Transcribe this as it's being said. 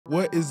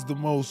what is the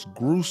most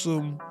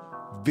gruesome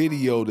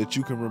video that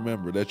you can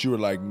remember that you were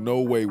like, no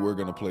way we're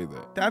gonna play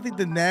that? I think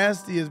the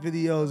nastiest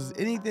videos is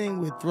anything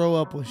with throw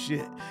up or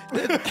shit.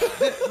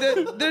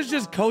 There's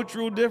just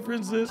cultural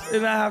differences,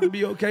 and I have to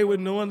be okay with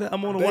knowing that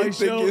I'm on a white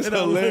show. It's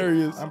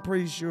hilarious. I'm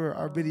pretty sure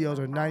our videos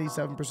are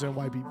 97%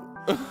 white people.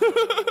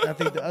 I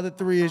think the other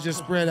 3 is just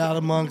spread out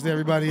amongst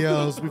everybody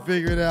else. We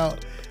figure it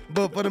out.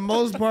 But for the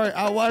most part,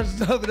 I watch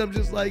stuff and I'm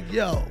just like,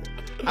 yo,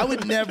 I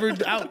would never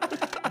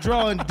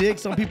drawing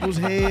dicks on people's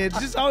heads.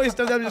 Just always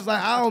stuff that I'm just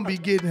like, I don't be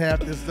getting half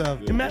this stuff.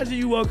 Imagine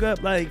you woke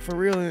up like for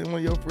real and one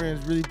of your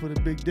friends really put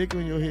a big dick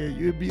on your head.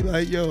 You'd be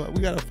like, yo,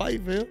 we gotta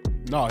fight, Phil.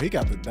 No, he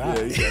got to die.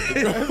 Yeah,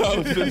 he got to go. I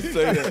was just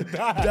saying that.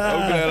 I'm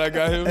glad I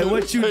got him. And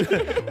what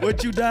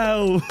you die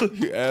over?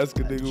 You ask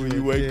a nigga when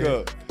you wake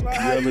up. You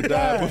ever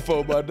died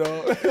before, my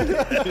dog?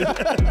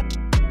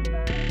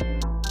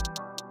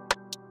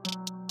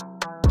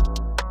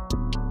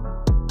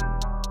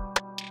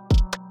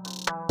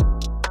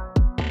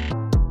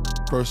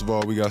 First of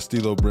all, we got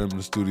Steelo Brim in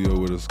the studio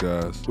with us,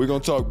 guys. We're gonna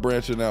talk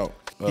branching out.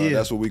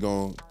 That's what we're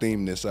gonna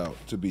theme this out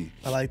to be.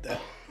 I like that.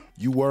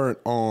 You weren't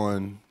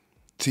on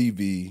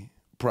TV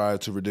prior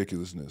to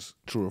Ridiculousness.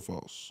 True or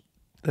false?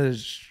 That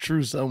is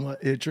true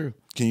somewhat. Yeah, true.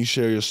 Can you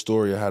share your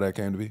story of how that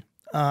came to be?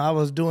 I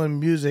was doing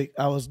music.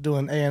 I was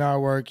doing A&R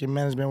work and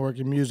management work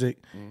in music.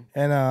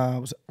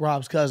 And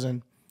Rob's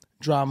cousin,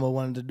 Drama,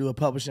 wanted to do a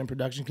publishing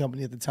production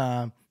company at the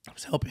time. I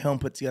was helping him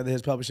put together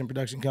his publishing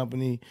production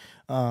company,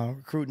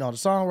 recruiting all the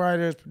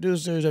songwriters,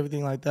 producers,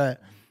 everything like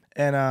that.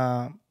 And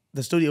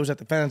the studio was at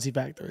the Fantasy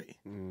Factory,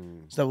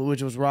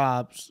 which was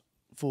Rob's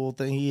full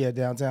thing he had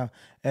downtown.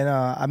 And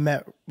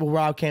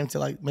Rob came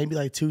to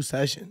maybe 2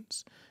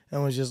 sessions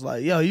and was just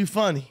like, yo, you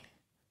funny.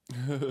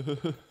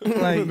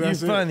 Like, you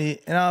funny.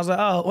 And I was like,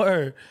 oh,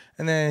 word.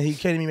 And then he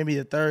came to me maybe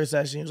the 3rd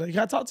session. He was like, can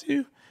I talk to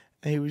you?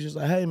 And he was just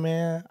like, hey,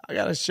 man, I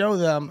got a show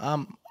that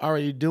I'm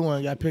already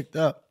doing, got picked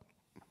up.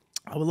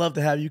 I would love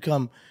to have you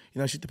come,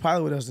 shoot the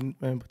pilot with us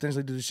and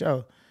potentially do the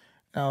show.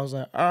 And I was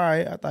like, all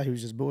right. I thought he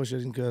was just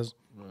bullshitting because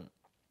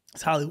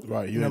it's Hollywood.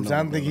 Right. You know what I'm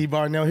saying? I think he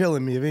Barnell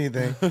Hilling me, if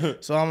anything.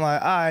 So I'm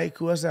like, all right,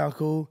 cool. That sounds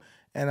cool.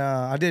 And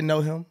I didn't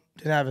know him.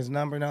 Didn't have his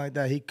number, nothing like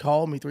that. He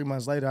called me 3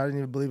 months later. I didn't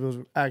even believe it was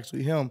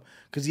actually him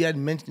because he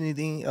hadn't mentioned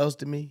anything else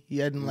to me. He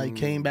hadn't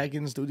came back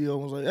in the studio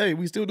and was like, hey,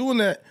 we still doing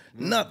that?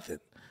 Nothing.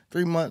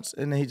 3 months.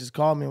 And then he just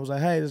called me and was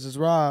like, hey, this is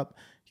Rob.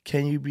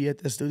 Can you be at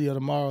the studio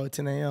tomorrow at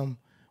 10 a.m.?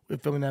 We're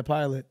filming that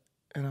pilot.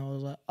 And I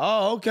was like,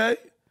 oh, okay.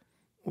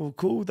 Well,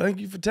 cool. Thank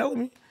you for telling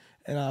me.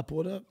 And I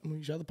pulled up and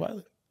we shot the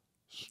pilot.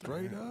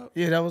 Straight up?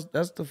 Yeah,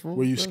 that's the full.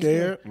 Were you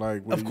scared?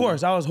 Of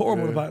course. I was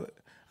horrible to pilot.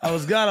 I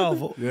was god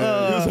awful.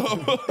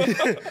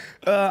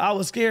 I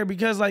was scared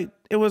because I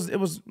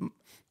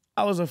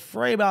was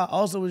afraid, but I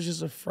also was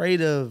just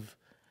afraid of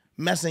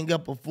messing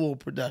up a full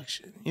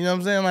production. You know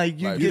what I'm saying?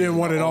 You didn't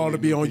want it all to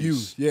be on you.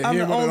 Yeah, I'm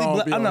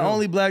the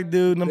only black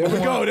dude. Number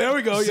one. There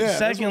we go. Yeah.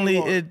 Secondly,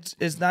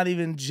 it's not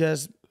even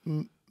just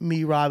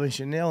me, Rob, and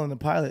Chanel in the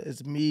pilot.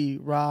 It's me,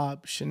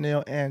 Rob,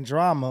 Chanel, and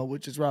Drama,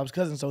 which is Rob's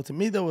cousin. So to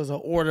me, there was an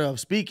order of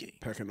speaking.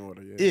 Pecking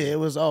order, yeah. Yeah, it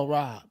was,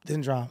 Rob,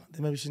 then Drama,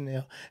 then maybe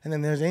Chanel. And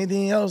then there's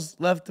anything else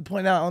left to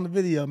point out on the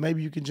video,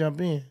 maybe you can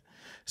jump in.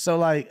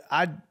 So I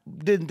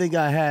didn't think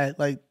I had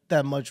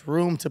that much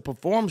room to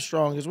perform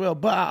strong as well.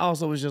 But I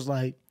also was just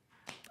like,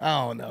 I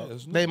don't know.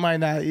 They might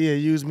not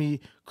use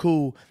me,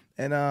 cool.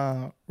 And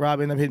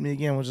Rob ended up hitting me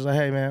again, which was like,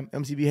 hey man,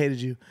 MTV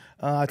hated you.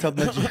 I told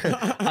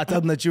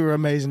them that you were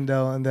amazing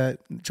though, and that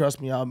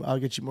trust me, I'll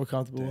get you more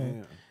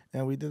comfortable.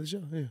 And we did the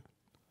show. Yeah.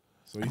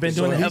 So I've been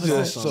doing it ever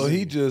since. So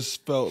he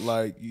just felt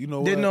like,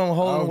 didn't know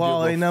hole in the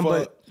wall ain't nothing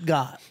but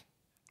God.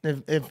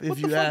 If what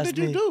you the ask fuck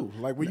did me, you do?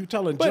 Were you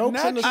telling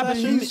jokes in the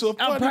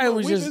session?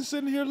 We've been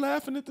sitting here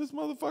laughing at this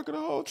motherfucker the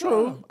whole time.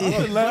 True. I've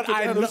been laughing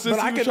at him since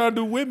he was trying to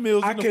do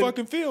windmills in the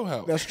fucking field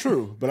house. That's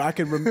true. But I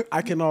can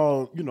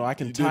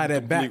tie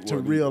that back to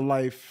real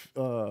life,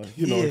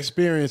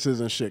 experiences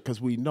and shit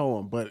because we know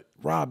him. But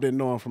Rob didn't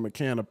know him from a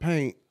can of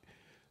paint,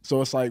 so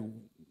it's like.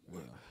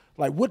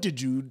 What did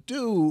you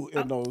do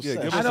in those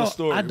sessions? Give us a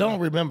story. I don't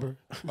remember.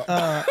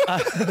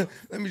 Let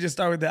me just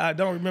start with that. I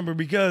don't remember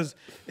because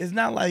it's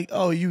not like,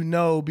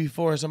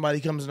 before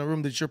somebody comes in the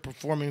room that you're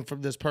performing for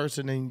this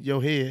person in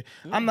your head.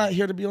 I'm not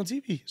here to be on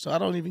TV, so I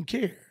don't even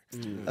care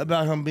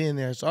about him being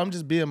there. So I'm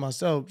just being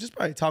myself, just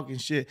probably talking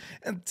shit.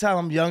 And tell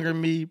him younger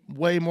me,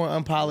 way more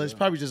unpolished,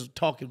 probably just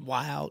talking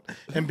wild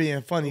and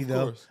being funny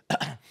though.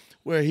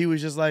 Where he was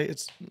just like,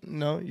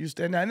 you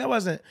stand there. And that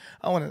wasn't,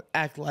 I want to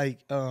act like...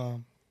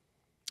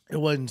 it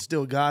wasn't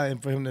still God,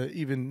 and for him to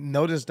even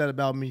notice that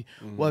about me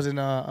wasn't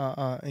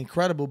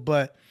incredible.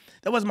 But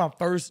that wasn't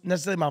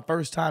necessarily my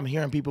first time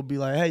hearing people be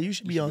like, "Hey, you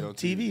should be on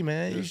TV,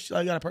 man. You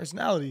got a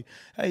personality.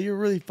 Hey, you're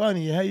really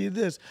funny. Hey, you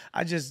this."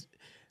 I just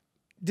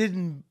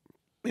didn't,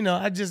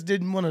 I just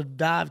didn't want to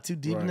dive too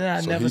deep in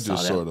that. I never saw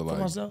that for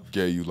myself.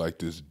 Gave you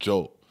this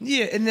jolt.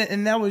 Yeah,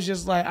 and that was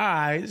just like, all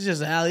right, it's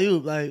just an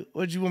alley-oop. Like,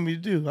 what you want me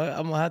to do?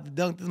 I'm going to have to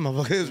dunk this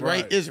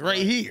motherfucker. It's right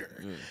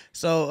here. Yeah.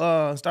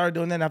 So started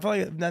doing that. And I felt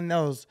like if nothing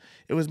else,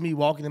 it was me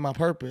walking in my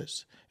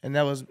purpose and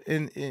that was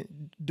in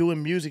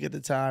doing music at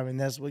the time, and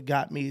that's what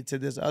got me to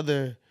this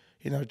other,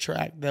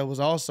 track that was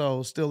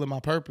also still in my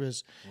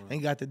purpose,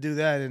 and got to do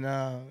that. And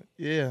I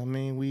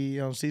mean, we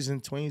on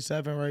season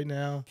 27 right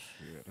now.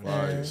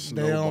 And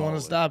they don't want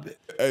to stop it.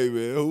 Hey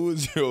man, who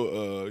was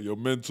your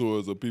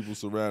mentors or people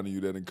surrounding you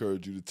that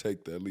encouraged you to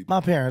take that leap? My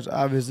parents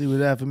obviously were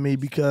there for me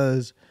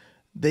because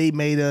they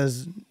made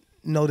us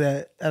know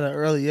that at an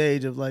early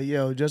age of like,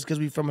 yo, just because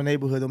we from a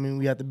neighborhood don't mean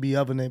we have to be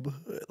of a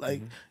neighborhood.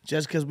 Like,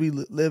 just because we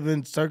live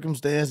in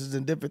circumstances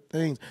and different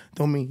things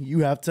don't mean you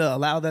have to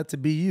allow that to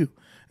be you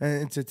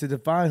and to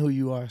define who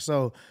you are.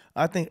 So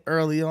I think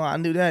early on I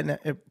knew that, and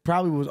it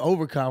probably was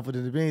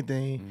overconfident if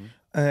anything,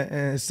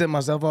 and set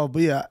myself off.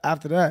 But yeah,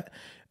 after that,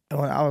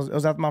 when it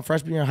was after my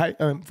freshman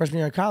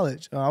year in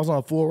college. I was on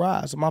a full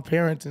ride, so my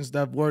parents and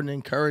stuff weren't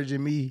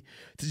encouraging me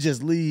to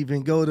just leave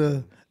and go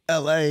to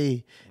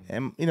LA,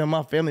 and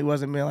my family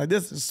wasn't being like,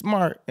 this is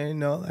smart.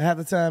 And half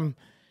the time,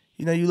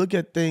 you look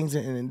at things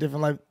in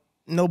different life.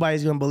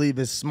 Nobody's gonna believe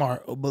it's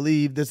smart or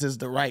believe this is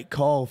the right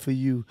call for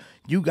you.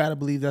 You gotta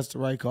believe that's the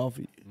right call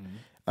for you.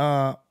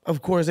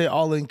 Of course, they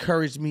all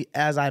encouraged me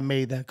as I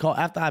made that call.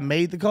 After I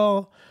made the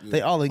call,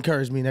 they all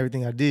encouraged me in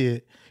everything I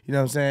did. You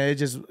know what I'm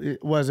saying?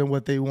 It wasn't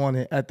what they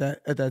wanted at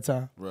that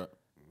time. Right.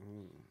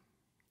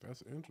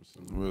 That's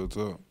interesting. Real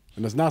talk.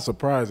 And it's not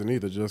surprising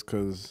either, just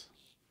because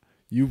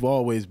you've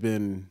always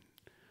been,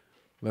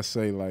 let's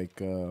say, like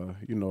like an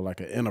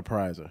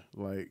enterpriser.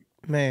 Like,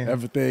 man,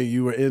 everything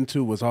you were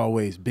into was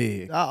always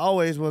big. I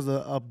always was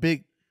a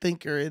big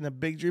thinker and a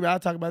big dreamer. I'll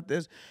talk about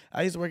this.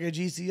 I used to work at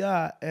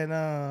GCI, and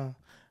I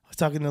was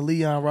talking to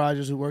Leon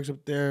Rogers, who works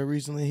up there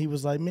recently. He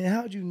was like, man,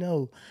 how'd you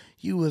know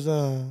you was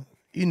gonna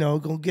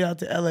get out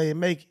to LA and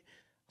make it?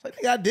 I was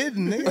like, nigga, I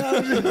didn't,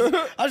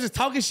 nigga. I was just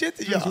talking shit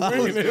to y'all.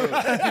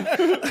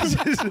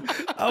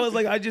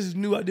 I just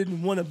knew I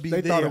didn't want to be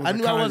there. I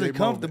knew I wasn't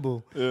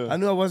comfortable. Yeah. I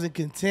knew I wasn't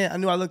content. I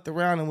knew I looked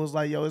around and was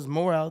like, yo, there's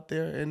more out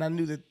there. And I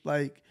knew that,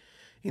 like,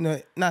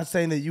 not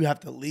saying that you have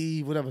to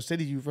leave whatever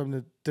city you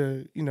from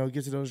to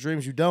get to those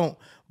dreams. You don't.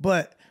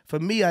 But for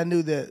me, I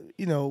knew that,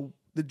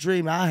 the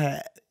dream I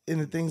had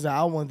and the things that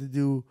I wanted to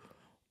do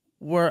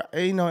were,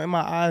 in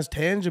my eyes,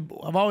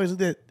 tangible. I've always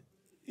looked at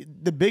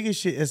the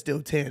biggest shit is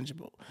still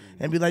tangible,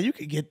 and be like, you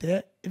could get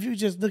that if you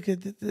just look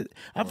at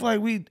I feel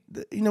like we've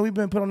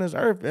been put on this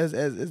earth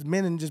as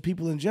men and just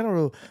people in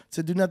general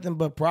to do nothing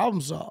but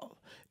problem solve.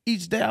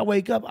 Each day I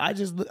wake up, I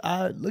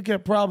look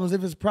at problems.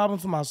 If it's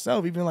problems for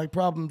myself, even like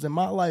problems in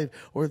my life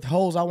or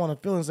holes I want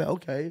to fill, and say,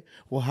 okay,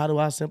 well, how do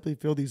I simply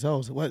fill these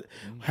holes? What's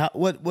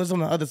on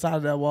the other side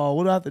of that wall?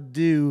 What do I have to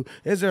do?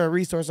 Is there a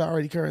resource I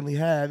already currently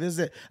have?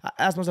 I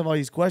ask myself all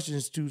these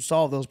questions to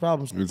solve those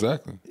problems.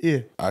 Exactly. Yeah.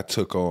 I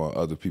took on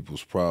other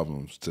people's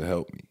problems to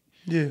help me.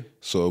 Yeah.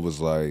 So it was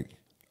like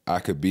I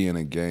could be in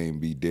a game,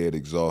 be dead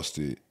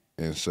exhausted,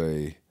 and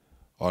say,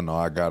 oh no,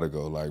 I gotta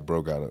go. Like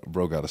bro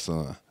got a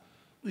son.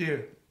 Yeah.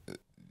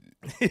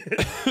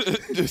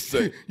 Just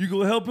say you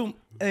gonna help him?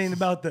 Ain't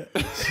about that.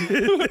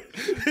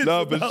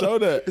 No, but show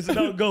that. It's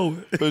about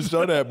going. But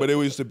show that. But it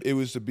was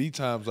to be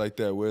times like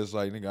that where it's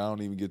like, nigga, I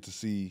don't even get to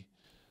see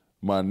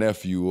my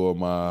nephew or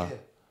I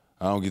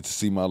don't get to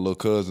see my little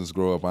cousins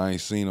grow up. I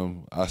ain't seen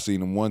them. I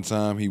seen him one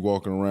time. He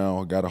walking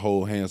around, got to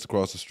hold hands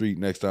across the street.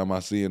 Next time I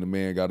see him, the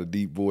man got a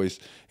deep voice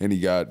and he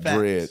got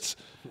dreads,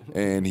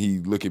 and he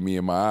look at me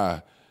in my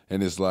eye,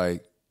 and it's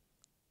like,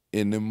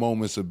 in the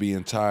moments of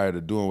being tired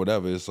of doing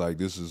whatever, it's like,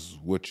 this is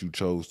what you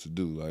chose to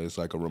do. Like, it's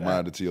like a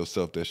reminder to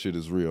yourself that shit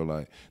is real.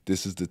 Like,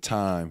 this is the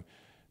time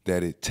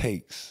that it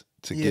takes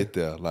to get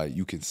there. Like,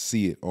 you can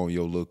see it on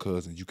your little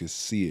cousin. You can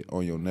see it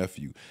on your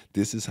nephew.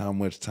 This is how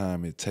much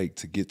time it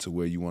takes to get to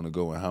where you want to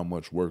go and how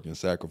much work and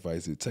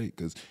sacrifice it takes,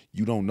 because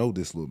you don't know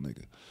this little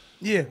nigga.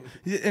 Yeah,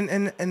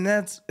 and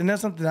that's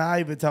something that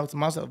I even talk to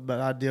myself about.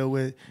 I deal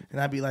with,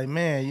 and I be like,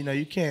 man,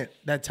 you can't,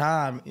 that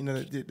time,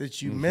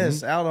 that you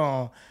miss out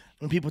on.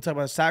 When people talk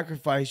about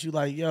sacrifice, you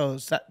like, yo,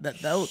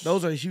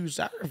 those are huge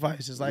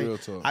sacrifices. Like,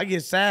 I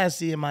get sad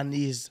seeing my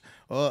niece,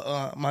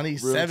 my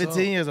niece, Real 17 talk.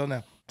 Years old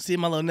now. See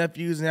my little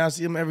nephews, and I'll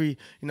see them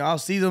I'll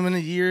see them in a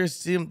year,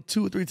 see them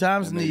 2 or 3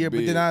 times in a year,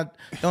 but then I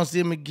don't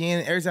see them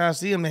again. Every time I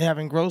see them, they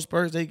having growth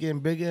spurts, they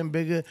getting bigger and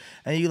bigger,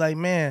 and you like,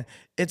 man,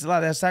 it's a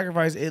lot of that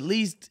sacrifice. At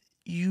least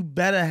you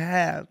better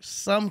have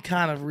some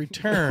kind of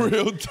return.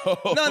 Real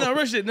talk. No,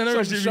 real shit.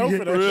 Real shit.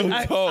 Real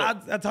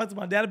talk. I talked to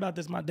my dad about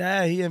this. My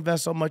dad, he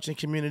invests so much in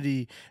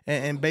community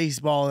and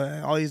baseball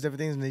and all these different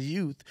things in the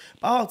youth.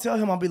 But I'll tell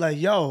him, I'll be like,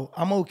 yo,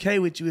 I'm okay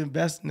with you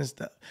investing in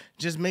stuff.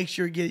 Just make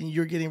sure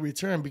you're getting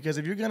return, because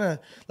if you're gonna,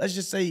 let's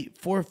just say,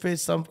 forfeit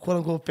some quote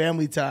unquote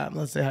family time,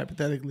 let's say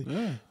hypothetically,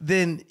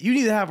 then you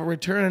need to have a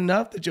return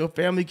enough that your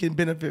family can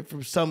benefit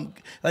from some.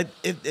 Like,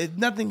 if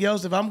nothing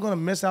else, if I'm gonna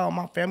miss out on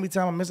my family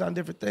time, I miss out on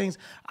different things,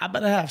 I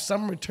better have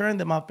some return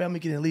that my family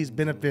can at least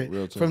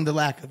benefit from the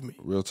lack of me.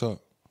 Real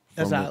talk.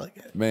 That's how I look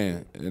at it.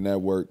 Man, and that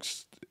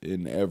works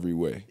in every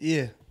way.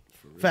 Yeah.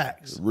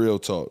 Facts. Real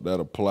talk. That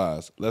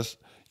applies.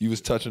 You was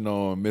touching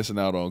on missing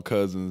out on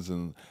cousins,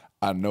 and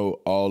I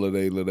know all of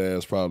they little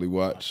ass probably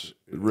watch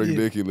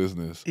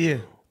Ridiculousness. Yeah.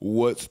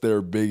 what's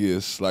their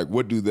biggest, like,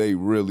 what do they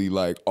really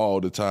like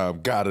all the time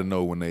gotta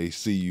know when they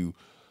see you?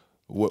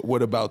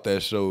 What about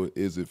that show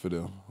is it for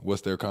them?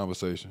 What's their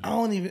conversation? I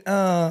don't even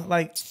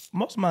like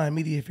most of my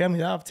immediate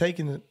family I've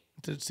taken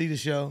to see the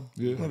show.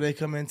 Yeah. When they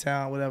come in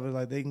town, whatever,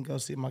 like they can go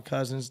see my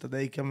cousins that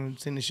they come and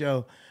see the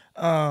show.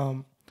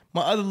 My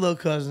other little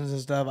cousins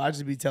and stuff, I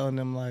just be telling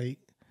them like,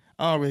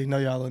 I don't really know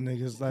y'all little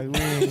niggas. Like,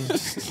 we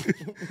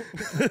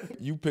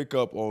ain't. You pick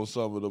up on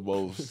some of the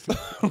most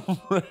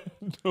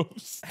random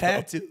stuff.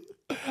 Had to.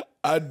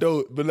 I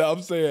don't, but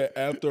I'm saying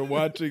after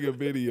watching a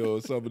video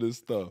of some of this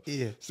stuff,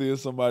 seeing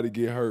somebody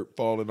get hurt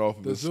falling off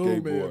of a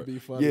skateboard. Be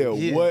funny. Yeah,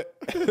 what?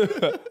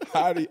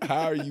 how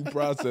are you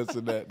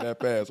processing that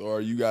fast, or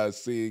are you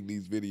guys seeing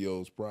these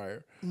videos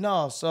prior?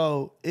 No,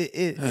 so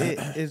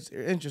it's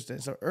interesting.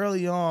 So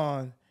early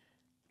on,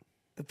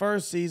 the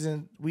first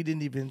season, we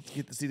didn't even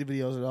get to see the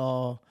videos at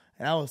all.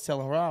 And I was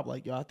telling Rob,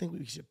 like, yo, I think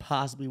we should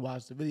possibly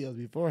watch the videos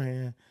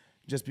beforehand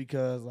just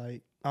because,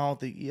 like, I don't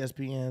think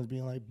ESPN's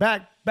being like,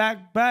 back.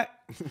 Yeah,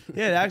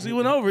 it actually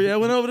went over. Yeah, it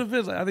went over the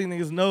fence. Like, I think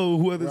niggas know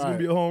whether it's going to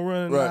be a home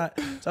run or not.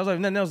 So I was like,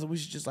 nothing else. We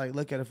should just, like,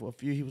 look at it for a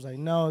few. He was like,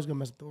 no, it's going to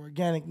mess with the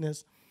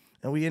organicness.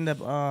 And we end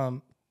up, I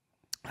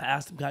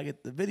asked him, can I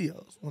get the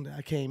videos? One day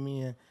I came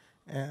in,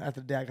 and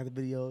after that, I got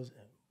the videos.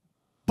 And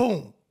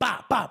boom,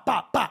 bop, bop,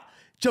 bop, bop.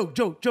 Joke.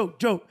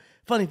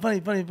 Funny.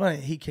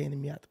 He came to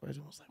me afterwards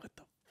and was like, what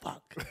the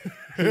fuck?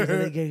 He was like,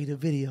 they gave you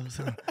the videos,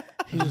 huh?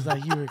 He was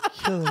like, you were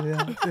killing it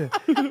out there.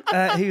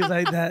 He was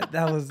like,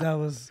 that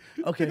was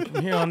okay.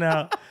 From here on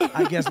out,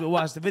 I guess we'll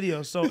watch the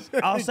video. So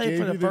I'll say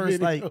for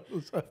the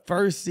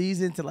first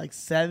season to like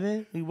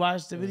 7, we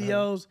watched the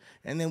videos,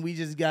 and then we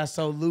just got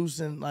so loose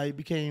and like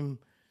became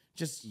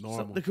just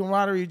the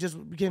camaraderie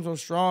just became so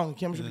strong. The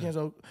chemistry became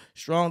so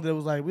strong that it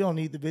was like, we don't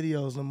need the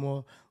videos no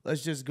more.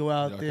 Let's just go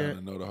out there.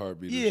 Know the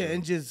heartbeat. Yeah,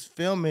 and just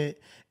film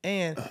it.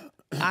 And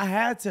I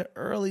had to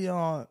early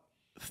on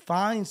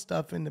find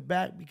stuff in the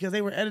back because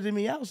they were editing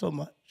me out so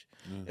much.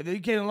 If you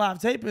came to live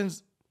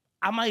tapings,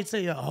 I might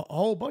say a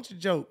whole bunch of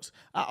jokes.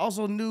 I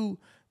also knew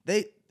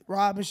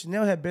Rob and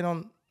Chanel had been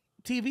on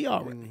TV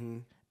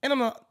already. And I'm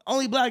the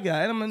only black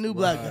guy, and I'm a new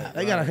black guy.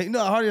 They gotta, you know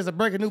how hard it is to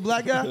break a new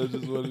black guy? That's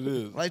just what it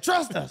is. Like,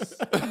 trust us.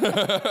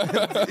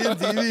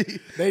 MTV.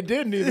 They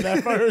didn't even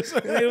at first.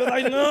 They were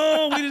like,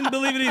 no, we didn't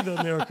believe it either,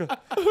 America.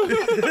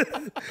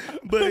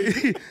 But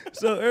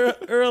so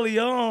early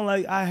on,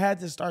 like, I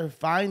had to start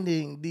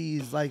finding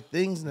these like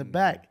things in the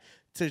back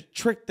to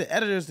trick the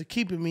editors to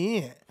keeping me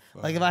in.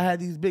 Like, if I had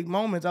these big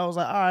moments, I was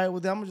like, all right, well,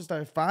 then I'm gonna just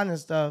start finding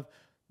stuff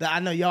that I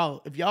know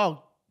y'all, if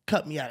y'all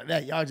cut me out of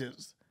that, y'all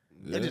just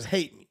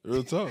hate me.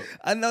 Real talk.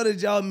 I know that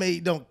y'all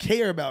don't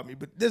care about me,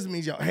 but this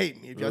means y'all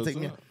hate me if y'all take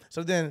me out.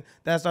 So then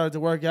that started to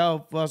work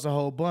out for us a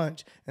whole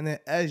bunch. And then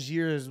as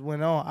years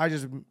went on, I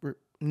just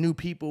knew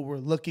people were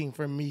looking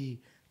for me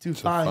to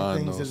find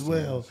things as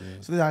well. Yeah.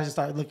 So then I just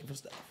started looking for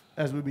stuff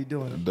as we be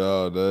doing it.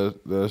 Dog,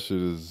 that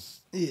shit is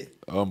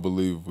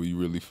unbelievable. You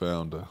really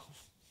found a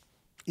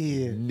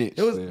niche.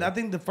 It was. I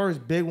think the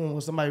first big one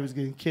was somebody was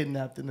getting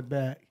kidnapped in the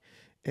back.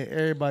 And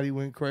everybody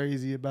went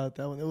crazy about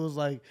that one. It was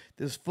like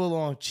this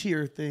full-on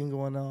cheer thing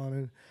going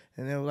on.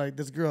 And they were like,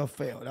 this girl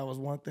failed. That was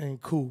one thing.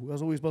 Cool.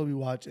 That's what we were supposed to be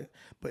watching.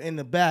 But in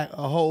the back,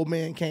 a whole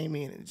man came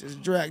in and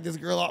just dragged this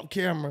girl off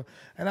camera.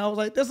 And I was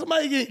like, there's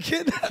somebody getting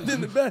kidnapped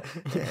in the back.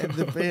 And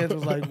the fans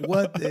was like,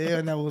 what the hell?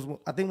 And that was,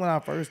 I think, one of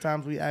our first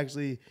times we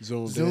actually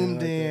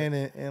zoomed in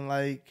and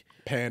like,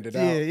 panned it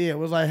out. Yeah. It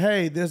was like,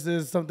 hey, this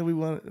is something we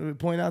want to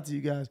point out to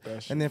you guys.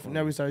 And then from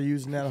there, we started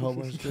using that a whole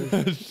bunch too.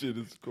 That shit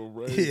is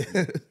crazy.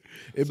 Yeah.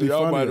 So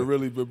y'all might have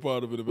really been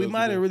part of it. We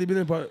might have really been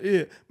a part of it.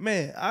 Yeah.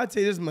 Man, I'll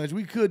tell you this much.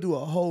 We could do a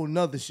whole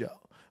nother show,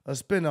 a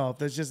spinoff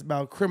that's just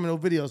about criminal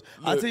videos.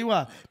 I'll tell you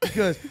why.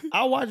 Because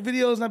I watch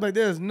videos and I'm like,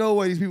 there's no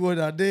way these people are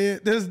not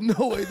dead. There's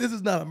no way. This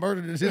is not a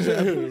murder that just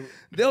happened.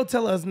 They'll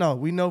tell us, no,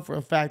 we know for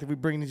a fact if we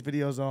bring these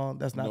videos on,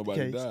 that's not the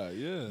case. Nobody died,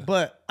 yeah.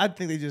 But I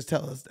think they just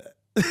tell us that.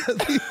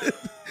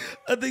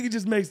 I think it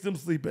just makes them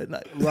sleep at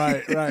night.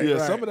 Right.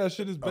 Yeah, some of that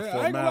shit is bad.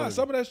 I ain't gonna lie,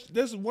 some of that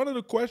this is one of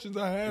the questions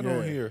I had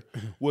on here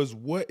was,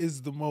 what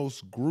is the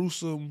most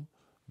gruesome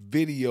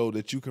video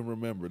that you can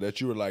remember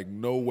that you were like,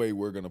 no way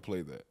we're gonna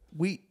play that?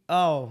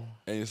 And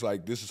it's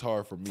like, this is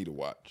hard for me to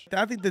watch.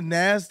 I think the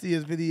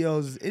nastiest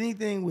videos is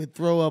anything with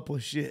throw up or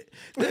shit.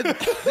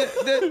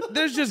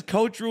 There's just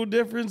cultural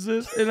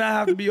differences, and I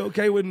have to be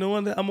okay with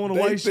knowing that I'm on a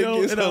white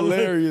show. It's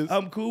hilarious.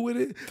 I'm cool with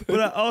it, but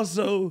I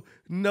also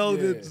know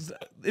that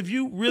if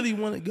you really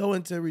want to go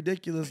into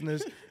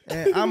ridiculousness,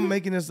 and I'm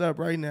making this up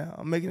right now.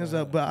 I'm making this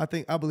up, but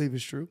I believe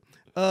it's true.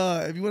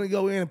 If you want to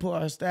go in and pull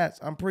our stats,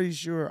 I'm pretty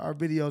sure our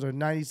videos are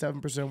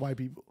 97% white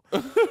people.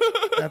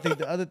 I think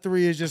the other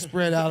 3 is just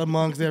spread out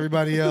amongst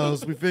everybody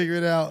else. We figure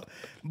it out.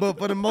 But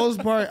for the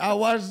most part, I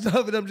watch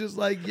stuff and I'm just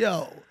like,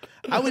 yo,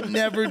 I would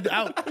never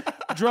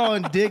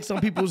drawing dicks on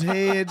people's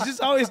heads.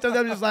 Just always stuff that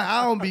I'm just like,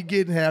 I don't be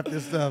getting half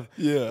this stuff.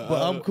 Yeah.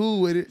 But I'm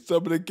cool with it. Some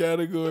of the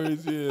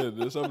categories,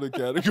 some of the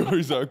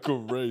categories are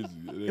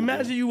crazy.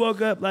 Imagine you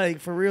woke up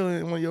like for real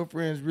and one of your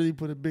friends really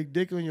put a big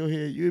dick on your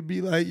head. You'd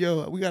be like,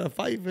 yo, we got to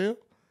fight, Phil.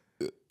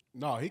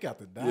 No, he got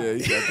to die. Yeah,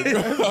 he got to go.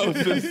 I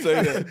was just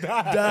saying that.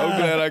 I'm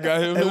glad I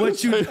got him. And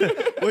what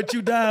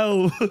you die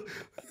over?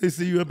 They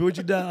see you up. What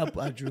you die?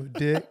 I drew a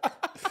dick.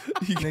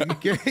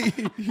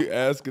 You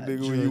ask a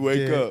nigga when you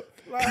wake up.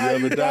 Like, you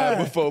ever died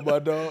before, my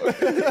dog?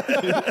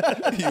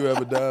 You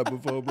ever died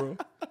before, bro?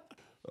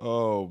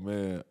 Oh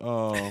man.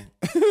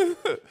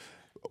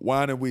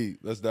 Wine and weed.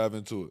 Let's dive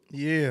into it.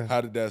 Yeah.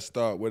 How did that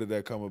start? Where did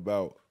that come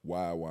about?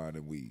 Why wine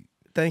and weed?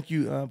 Thank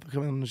you for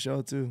coming on the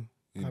show too.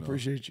 I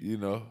appreciate you.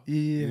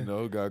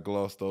 Got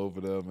glossed over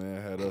there,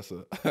 man. Had us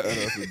a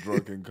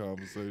drunken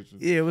conversation.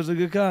 Yeah, it was a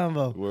good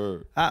convo.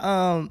 Word.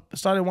 I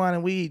started wine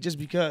and weed just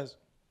because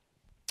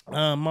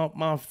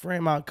my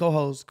friend, my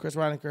co-host Chris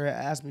Reinecker, had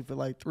asked me for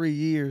like 3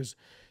 years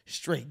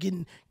straight, get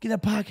a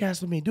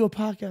podcast with me, do a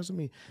podcast with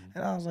me.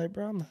 And I was like,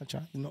 bro, I'm not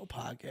trying to do no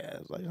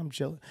podcast. Like, I'm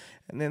chilling.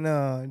 And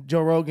then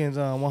Joe Rogan's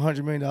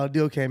 $100 million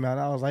deal came out.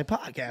 And I was like,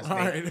 podcast,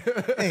 man.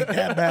 Ain't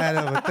that bad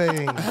of a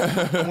thing.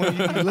 When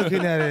you be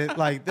looking at it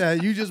like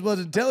that, you just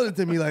wasn't telling it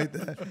to me like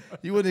that.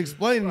 You wasn't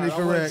explaining it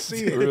correct.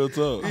 Real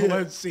talk. I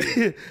wasn't see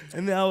it.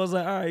 And then I was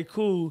like, all right,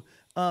 cool.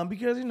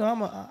 Because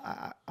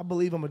I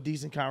believe I'm a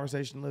decent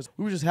conversationalist.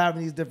 We were just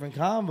having these different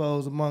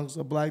convos amongst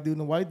a black dude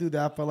and a white dude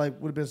that I felt like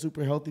would have been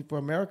super healthy for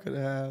America to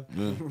have.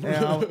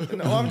 Yeah.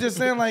 And I'm just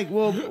saying, like,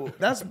 well,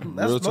 that's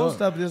most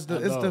stuff. It's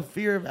the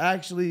fear of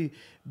actually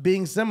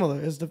being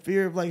similar. It's the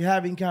fear of like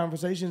having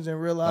conversations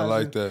and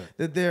realizing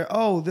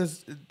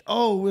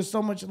we're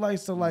so much alike.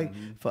 So like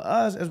for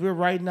us, as we're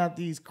writing out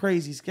these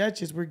crazy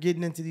sketches, we're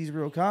getting into these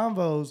real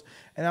convos.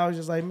 And I was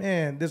just like,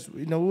 man, this,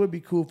 it would be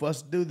cool for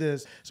us to do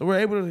this. So we're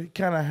able to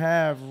kind of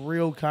have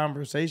real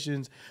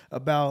conversations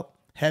about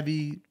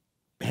heavy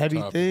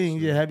topics,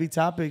 things, heavy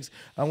topics.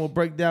 And we'll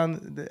break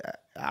down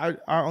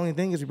our only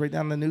thing is we break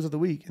down the news of the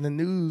week, and the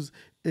news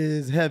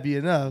is heavy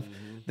enough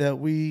that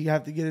we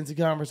have to get into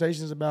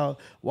conversations about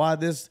why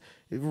this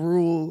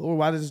rule or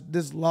why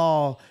this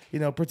law,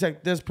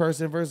 protect this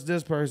person versus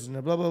this person,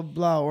 or blah, blah,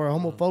 blah, or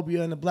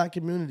homophobia in the black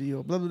community,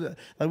 or blah, blah, blah.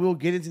 Like, we'll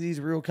get into these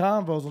real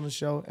convos on the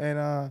show. And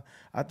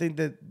I think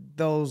that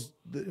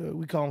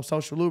we call them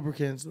social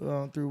lubricants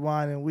through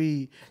wine and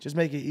weed, just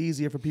make it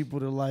easier for people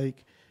to,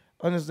 like,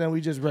 understand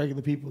we just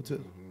regular people,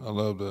 too. I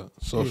love that.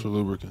 Social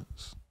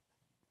lubricants.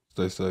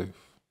 Stay safe.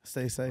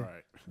 Stay safe.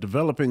 Right.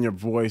 Developing your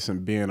voice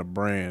and being a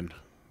brand.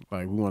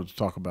 Like, we wanted to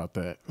talk about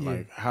that. Yeah.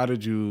 Like, how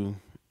did you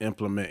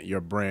implement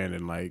your brand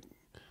and like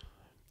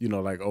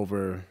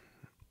over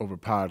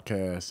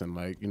podcasts and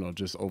like,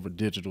 just over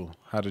digital?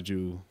 How did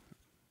you,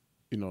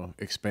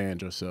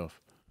 expand yourself?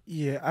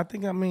 Yeah, I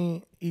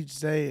think, each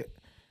day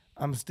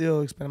I'm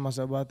still expanding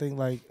myself, but I think,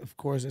 like, of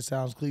course it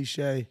sounds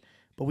cliche,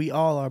 but we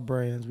all are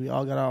brands. We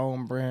all got our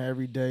own brand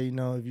every day.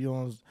 If you're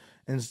on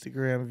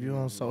Instagram, if you're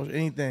on social,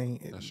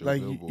 anything,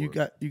 like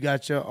you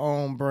got your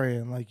own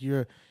brand. Like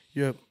you're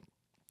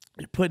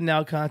putting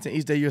out content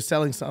each day. You're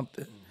selling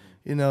something,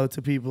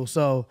 to people.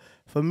 So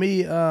for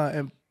me,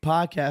 and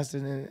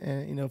podcasting,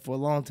 and for a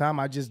long time,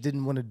 I just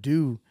didn't want to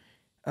do.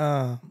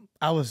 I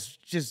was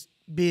just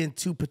being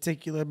too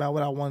particular about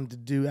what I wanted to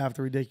do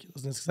after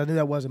Ridiculousness, because I knew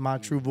that wasn't my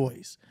true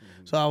voice.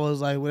 So I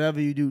was like, whatever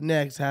you do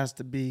next has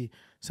to be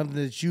something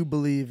that you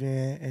believe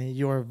in and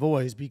your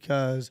voice,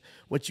 because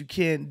what you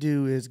can't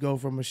do is go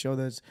from a show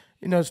that's,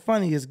 it's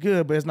funny, it's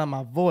good, but it's not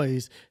my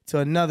voice, to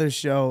another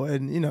show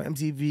and,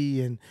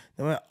 MTV, and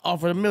they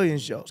offer a million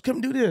shows.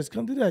 Come do this,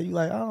 come do that. You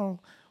like, I don't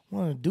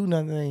want to do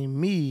nothing that ain't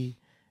me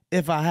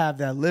if I have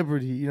that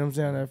liberty, you know what I'm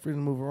saying, that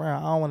freedom to move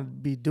around. I don't want to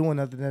be doing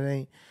nothing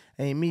that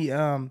ain't me.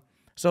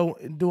 So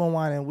doing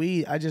wine and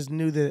weed, I just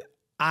knew that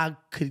I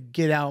could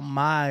get out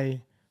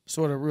my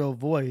sort of real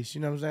voice,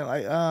 you know what I'm saying?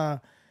 Like,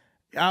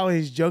 I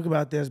always joke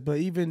about this, but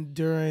even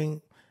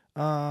during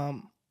Barack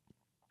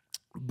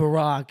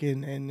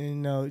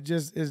and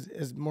just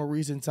as more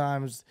recent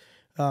times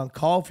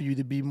call for you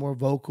to be more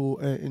vocal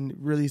and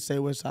really say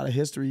what side of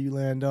history you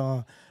land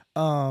on,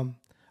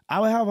 I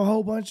would have a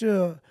whole bunch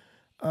of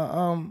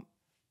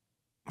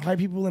white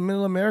people in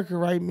Middle America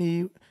write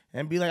me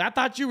and be like, I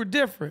thought you were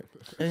different.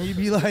 And you'd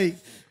be like,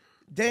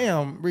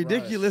 damn,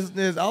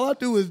 ridiculousness. Right. All I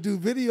do is do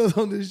videos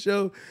on this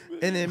show,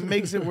 and it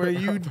makes it where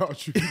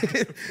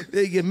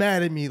they get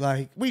mad at me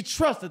like, we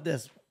trusted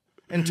this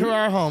into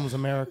our homes,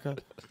 America.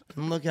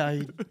 And look how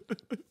he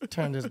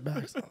turned his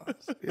back on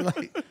us. You're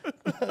like,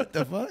 what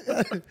the fuck?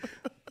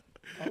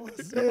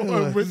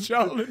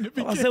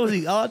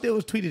 All I did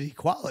was tweeted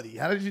equality.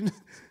 How did you?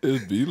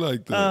 It'd be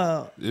like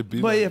that.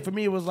 Yeah, for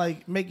me, it was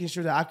like making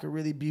sure that I could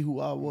really be who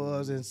I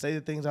was and say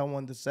the things I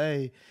wanted to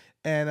say.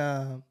 And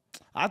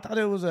I thought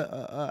it was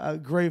a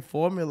great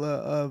formula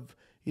of,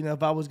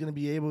 if I was going to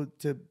be able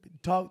to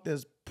talk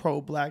this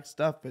pro-black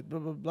stuff and blah,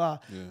 blah, blah.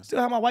 Yeah. Still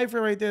have my wife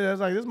right there that's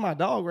like, this is my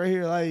dog right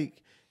here.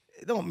 Like,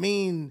 it don't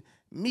mean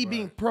me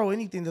being pro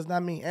anything does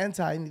not mean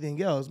anti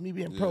anything else. Me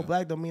being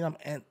pro-black don't mean I'm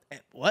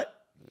what?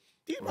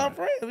 These my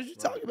friends. What you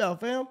talking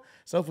about, fam?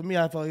 So for me,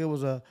 I felt like it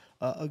was a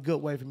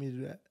good way for me to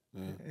do that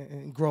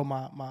and grow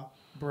my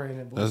brain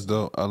and voice. That's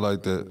dope. I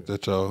like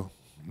that y'all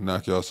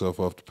knock yourself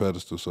off the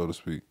pedestal, so to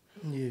speak.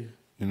 Yeah.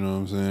 You know what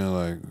I'm saying?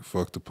 Like,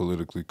 fuck the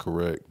politically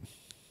correct.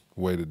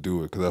 way to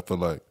do it, because I feel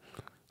like,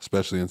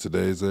 especially in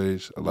today's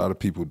age, a lot of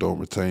people don't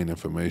retain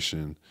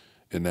information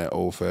in that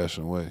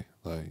old-fashioned way.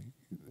 Like,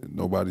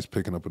 nobody's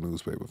picking up a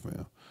newspaper,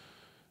 fam.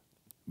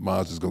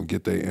 Moms is going to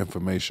get their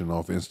information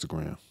off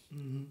Instagram.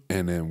 Mm-hmm.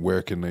 And then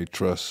where can they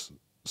trust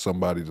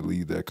somebody to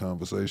lead that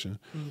conversation?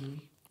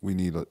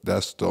 Mm-hmm.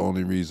 That's the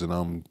only reason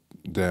I'm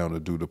down to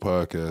do the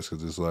podcast,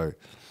 because it's like,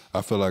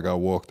 I feel like I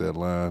walk that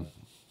line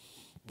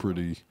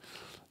pretty.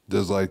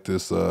 There's like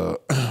this,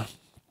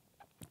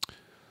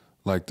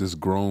 like this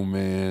grown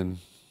man,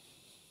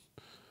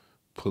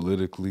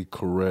 politically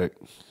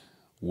correct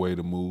way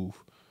to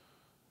move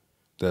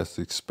that's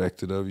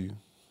expected of you,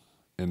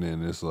 and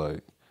then it's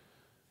like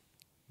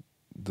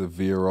the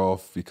veer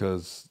off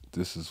because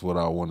this is what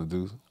I want to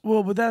do.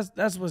 Well, but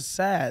that's what's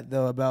sad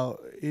though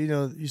about, you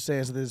know, you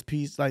saying so this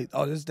piece, like,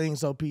 oh, this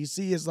thing's so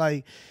PC. It's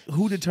like,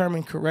 who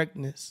determined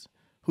correctness?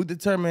 Who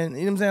determined,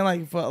 you know what I'm saying?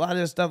 Like, for a lot of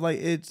this stuff, like,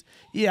 it's,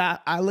 yeah,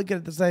 I look at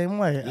it the same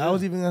way. Yeah. I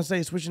was even going to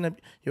say switching up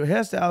your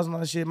hairstyles and all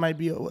that shit might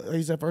be, like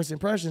you said, first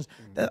impressions.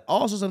 Mm-hmm. That's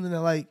also something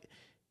that, like,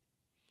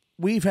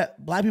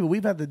 black people,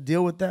 we've had to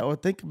deal with that or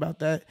think about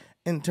that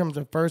in terms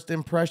of first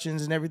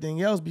impressions and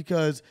everything else,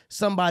 because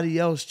somebody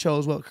else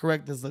chose what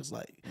correctness looks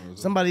like. Mm-hmm.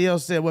 Somebody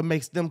else said what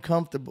makes them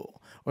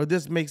comfortable, or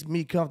this makes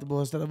me comfortable,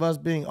 instead of us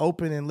being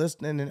open and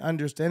listening and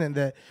understanding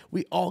that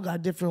we all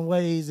got different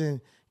ways.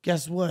 And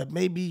guess what?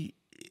 Maybe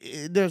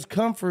there's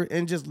comfort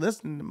in just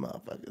listening to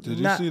motherfuckers. Did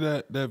you see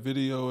that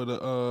video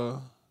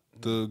of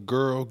the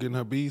girl getting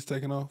her beads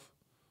taken off?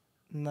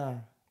 Nah.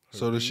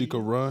 So that she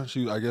could run.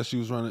 I guess she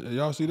was running.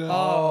 Y'all see that?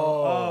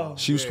 Oh.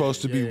 She was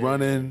supposed to be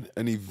running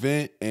an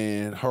event,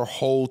 and her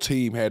whole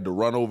team had to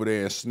run over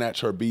there and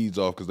snatch her beads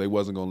off because they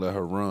wasn't gonna let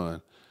her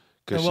run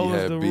because she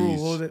had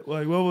beads.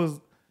 What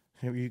was?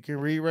 You can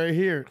read right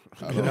here.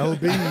 No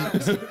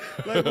beads.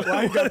 Like,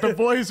 why you got the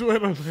voice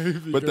with him,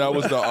 baby? But that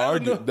was the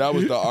argument. That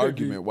was the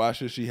argument. Why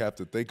should she have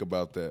to think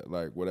about that?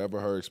 Like,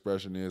 whatever her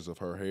expression is of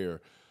her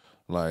hair,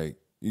 like,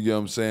 you get what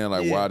I'm saying?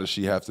 Like, why does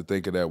she have to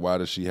think of that? Why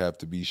does she have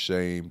to be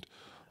shamed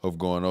of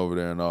going over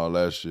there and all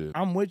that shit?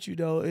 I'm with you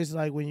though. It's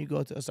like when you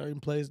go to a certain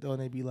place though, and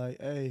they be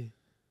like, "Hey,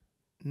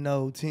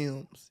 no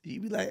Timbs."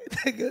 You be like,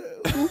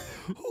 "Nigga,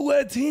 who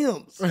wear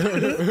Timbs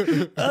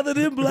other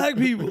than black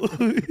people?"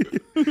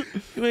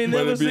 You ain't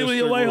never seen when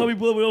your white homie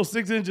pull up with those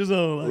 6 inches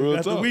on. Like, Real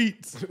got talk. the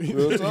wheats.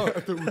 Real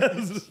talk.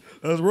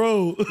 That's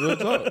roll. Real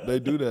talk. They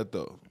do that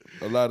though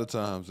a lot of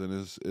times, and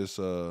it's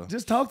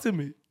Just talk to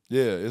me.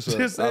 Yeah,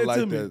 I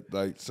like that. Me.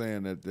 Like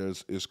saying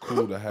that it's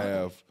cool to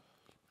have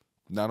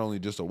not only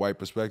just a white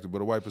perspective,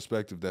 but a white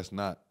perspective that's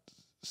not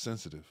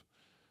sensitive.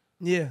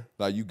 Yeah.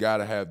 Like, you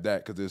gotta have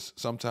that, because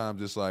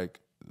sometimes it's like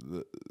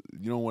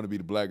you don't want to be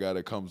the black guy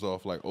that comes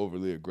off like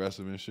overly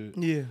aggressive and shit.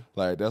 Yeah.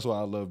 Like, that's why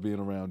I love being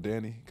around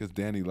Danny, because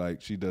Danny,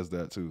 like, she does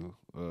that too.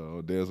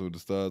 Dancing with the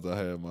Stars, I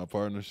have my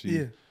partner.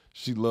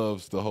 She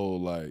loves the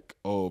whole, like,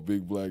 oh,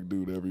 big black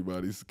dude,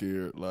 everybody's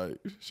scared. Like,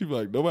 she be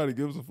like, nobody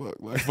gives a fuck.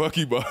 Like, fuck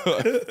Iman.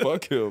 Like,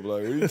 fuck him.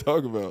 Like, what are you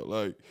talking about?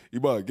 Like,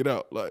 Iman, get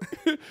out. Like,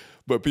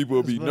 but people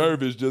will be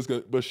nervous just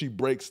because, but she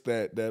breaks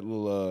that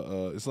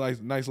little, it's like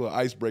a nice little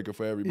icebreaker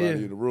for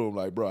everybody in the room.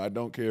 Like, bro, I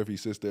don't care if he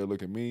sits there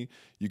looking mean.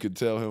 You can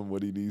tell him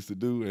what he needs to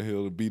do and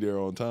he'll be there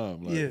on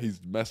time. Like, he's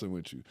messing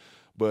with you.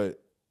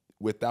 But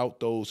without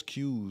those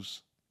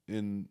cues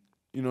and,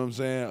 you know what I'm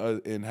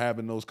saying, and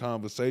having those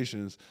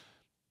conversations,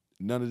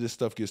 none of this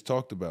stuff gets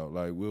talked about.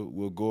 Like,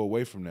 we'll go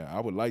away from that. I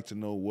would like to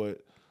know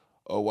what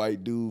a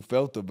white dude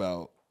felt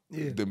about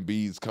them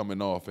beads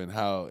coming off and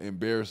how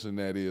embarrassing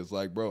that is.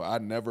 Like, bro,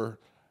 I've never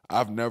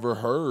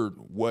heard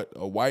what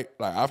a white,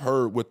 like, I've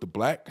heard with the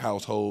black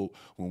household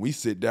when we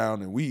sit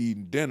down and we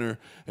eating dinner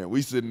and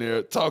we sitting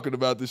there talking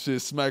about this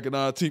shit, smacking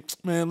our teeth.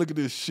 Man, look at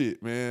this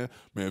shit, man.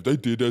 Man, if they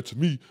did that to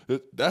me,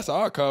 that's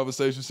our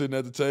conversation sitting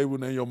at the table,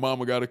 and then your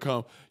mama got to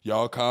come.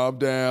 Y'all calm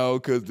down,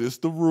 because this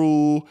the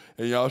rule,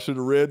 and y'all should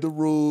have read the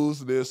rules,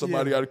 and then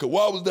somebody got to come.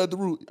 Why was that the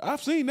rule?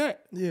 I've seen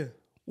that. Yeah.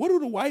 What do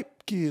the white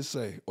kids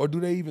say? Or do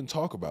they even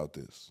talk about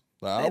this?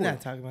 Like, They're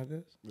not talking about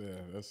this. Yeah,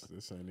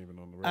 this ain't even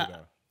on the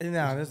radar.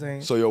 No, this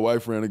ain't. So your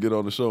white friend to get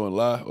on the show and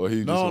lie, or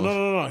he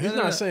No. He's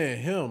not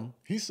saying him.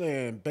 He's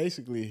saying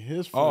basically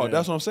his friend. Oh,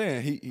 that's what I'm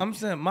saying. I'm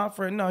saying my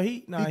friend.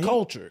 He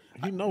cultured.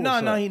 He knows.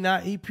 No, he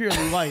not. He purely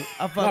white.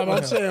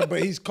 I'm saying,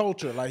 but he's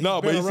cultured. Like,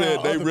 no, but he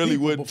said they really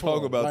wouldn't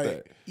talk about like,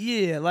 that.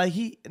 Yeah, like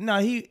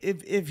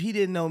if he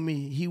didn't know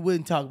me, he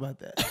wouldn't talk about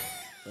that.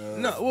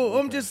 No, well,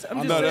 I'm just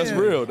saying. That's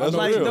real. That's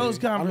like real. Those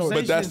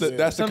conversations. But that's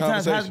the sometimes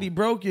conversation. have to be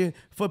broken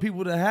for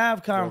people to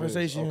have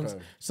conversations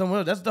somewhere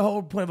else. That's the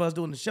whole point of us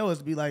doing the show, is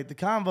to be like, the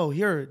convo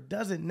here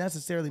doesn't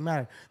necessarily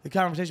matter. The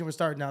conversation we're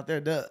starting out there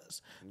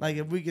does. Like,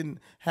 if we can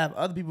have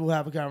other people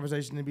have a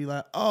conversation and be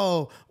like,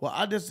 oh, well,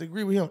 I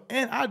disagree with him,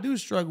 and I do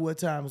struggle at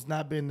times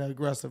not being the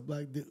aggressive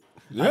black dude.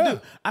 Yeah,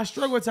 I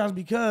struggle at times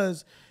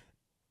because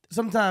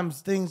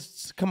sometimes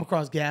things come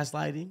across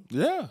gaslighting.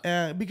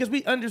 Yeah. Because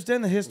we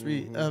understand the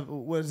history of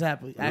what is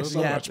happening. There's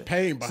so much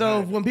pain behind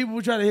So it. when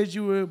people try to hit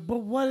you with, but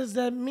what does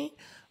that mean?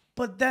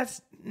 But that's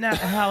not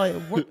how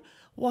it works.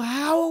 well,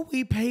 how will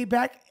we pay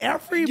back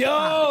everybody?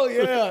 Yo,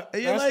 yeah.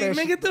 And you're like,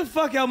 man, get the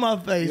fuck out my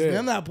face, man.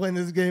 I'm not playing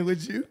this game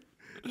with you.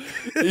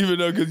 Even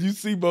though, because you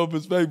see both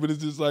his face, but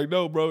it's just like,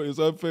 no, bro, it's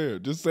unfair.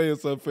 Just say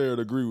it's unfair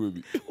and agree with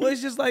me. Well,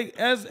 it's just like,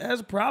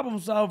 as problem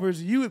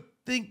solvers, you would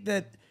think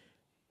that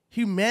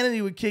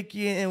humanity would kick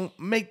in and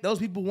make those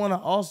people want to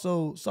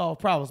also solve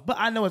problems. But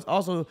I know it's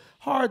also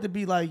hard to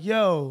be like,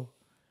 yo,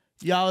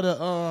 y'all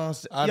the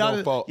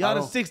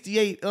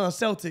 68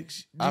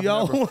 Celtics. Do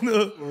y'all want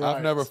to?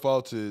 I've never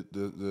faulted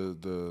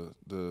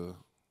the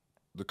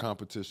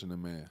competition of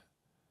man.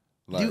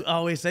 Like, You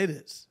always say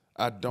this.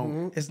 I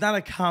don't. It's not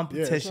a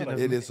competition. Yeah,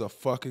 It is a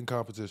fucking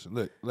competition.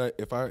 Look, like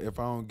if I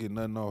don't get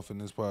nothing off in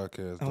this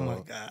podcast, Oh my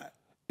dog, God.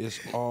 it's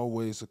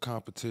always a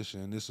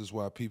competition. And this is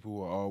why people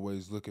will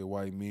always look at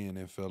white men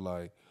and feel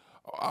like,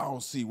 oh, I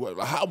don't see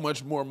how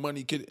much more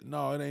money could it?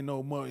 No, it ain't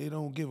no money. It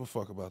don't give a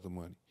fuck about the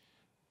money.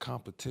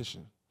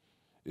 Competition.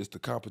 It's the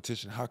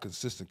competition. How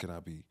consistent can I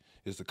be?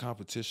 It's the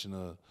competition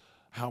of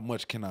how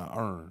much can I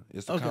earn?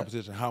 It's the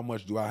competition. How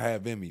much do I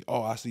have in me?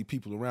 Oh, I see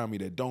people around me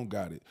that don't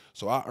got it.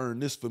 So I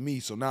earn this for me.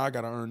 So now I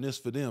got to earn this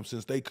for them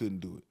since they couldn't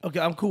do it. Okay,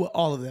 I'm cool with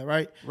all of that,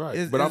 right?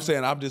 Right. But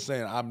I'm just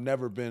saying, I've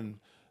never been,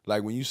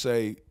 like when you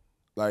say,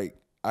 like,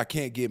 I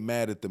can't get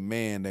mad at the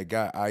man that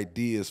got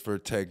ideas for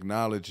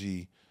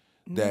technology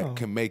that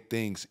can make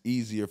things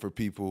easier for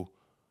people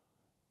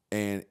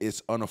and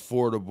it's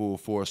unaffordable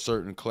for a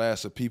certain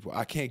class of people.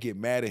 I can't get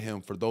mad at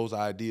him for those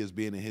ideas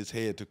being in his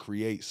head to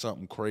create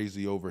something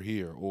crazy over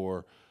here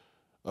or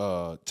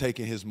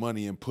taking his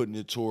money and putting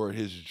it toward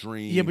his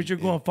dream. Yeah, but you're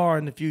going far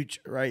in the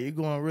future, right? You're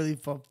going really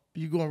far.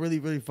 You're going really,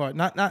 really far.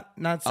 Not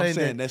saying I'm saying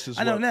that. this is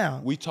I know what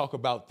now. we talk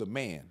about the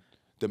man.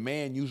 The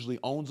man usually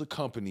owns a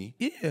company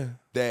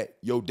that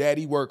your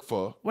daddy worked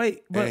for.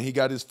 Wait, but and he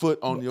got his foot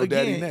on your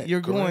daddy's neck.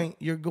 You're going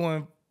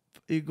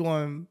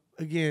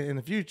again in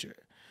the future.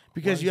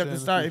 Because you have to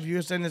start, if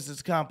you're saying this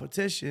is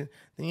competition,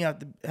 then you have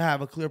to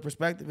have a clear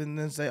perspective and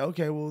then say,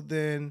 okay, well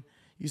then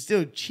you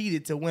still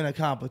cheated to win a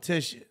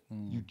competition.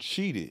 You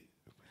cheated.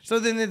 So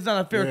then it's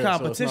not a fair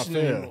competition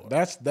anymore.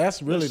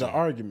 That's really the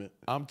argument.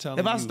 I'm telling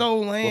you. If I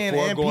stole land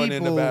before and going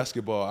people into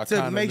basketball, I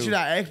to make sure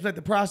that I expect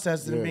the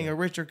process of being a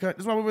richer country.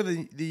 That's why we were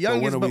the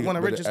youngest, but one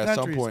of the richest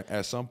countries.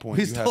 At some point,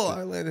 we stole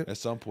our land. At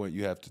some point,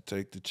 you have to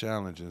take the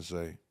challenge and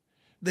say,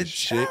 the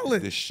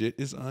challenge. This shit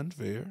is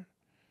unfair.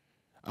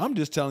 I'm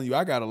just telling you,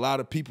 I got a lot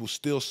of people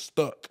still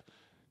stuck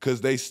because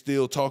they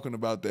still talking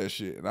about that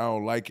shit. And I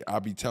don't like it. I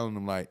be telling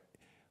them, like,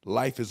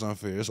 life is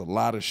unfair. There's a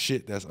lot of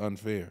shit that's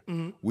unfair.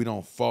 We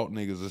don't fault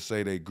niggas that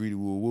say they greedy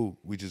woo-woo.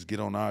 We just get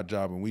on our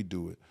job and we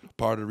do it.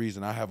 Part of the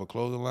reason I have a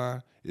clothing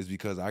line is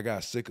because I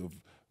got sick of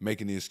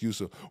making the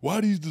excuse of,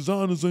 why these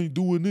designers ain't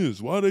doing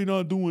this? Why they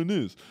not doing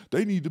this?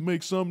 They need to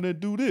make something that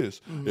do this.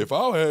 If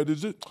I had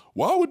this,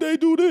 why would they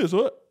do this?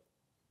 What?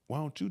 Why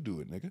don't you do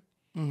it,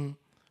 nigga?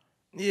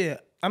 Yeah.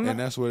 And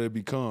that's what it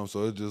becomes.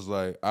 So it's just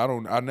like,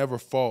 I never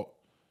fault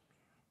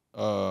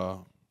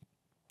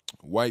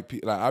white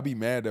people. Like, I be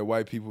mad that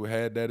white people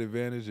had that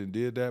advantage and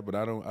did that, but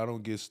I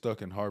don't get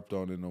stuck and harped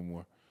on it no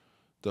more.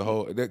 The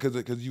whole,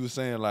 because you were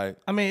saying like,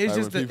 I mean,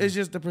 it's like it's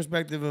just the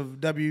perspective of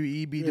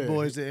W.E.B. Du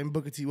Bois and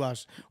Booker T.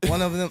 Washington.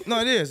 One of them, no,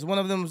 it is. One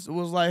of them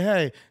was like,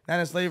 hey, now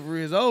that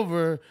slavery is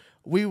over,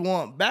 we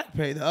want back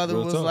pay. The other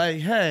was like,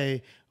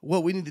 hey,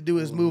 what we need to do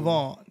is move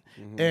on.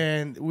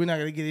 And we're not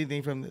gonna get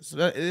anything from this. So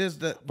it is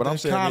but I'm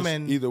saying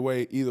common. Either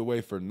way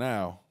for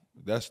now,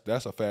 that's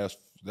a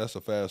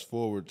fast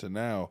forward to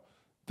now.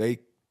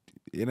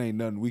 It ain't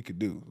nothing we could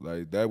do.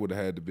 Like, that would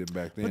have had to been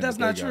back then. But that's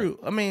not true.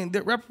 I mean,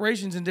 the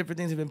reparations and different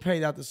things have been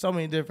paid out to so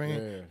many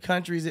different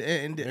countries,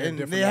 and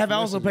they have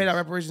also paid out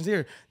reparations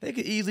here. They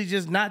could easily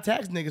just not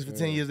tax niggas for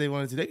 10 years if they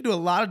wanted to. They could do a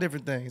lot of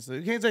different things. So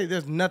you can't say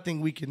there's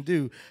nothing we can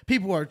do.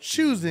 People are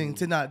choosing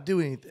to not do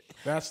anything.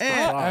 I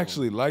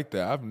actually like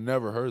that. I've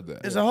never heard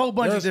that. There's a whole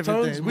bunch of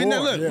different things.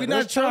 We're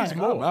not trying.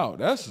 Wow,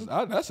 that's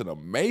an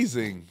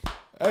amazing.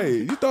 Hey,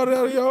 you thought it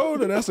out of your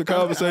own, and that's a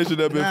conversation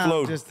that's been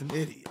floating. I'm just an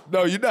idiot.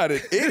 No, you're not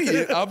an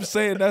idiot. I'm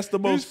saying that's the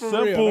most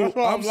simple.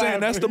 I'm saying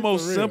that's the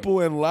most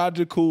simple and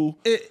logical.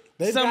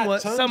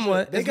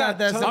 Somewhat. It's not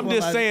that simple. I'm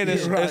just saying,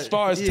 as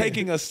far as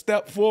taking a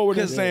step forward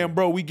and saying,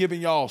 bro, we giving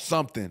y'all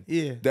something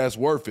that's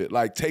worth it.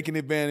 Like, taking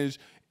advantage.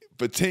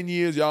 For 10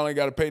 years, y'all ain't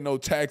got to pay no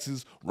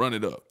taxes. Run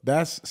it up.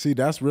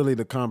 That's really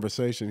the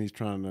conversation he's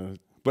trying to.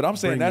 But I'm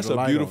saying that's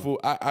a beautiful.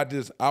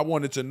 I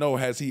wanted to know,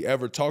 has he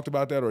ever talked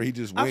about that, or he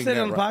just winged that? I've said it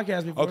on the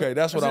podcast before. Okay,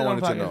 that's what I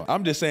wanted to know.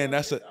 I'm just saying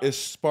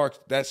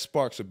that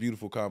sparks a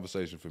beautiful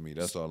conversation for me.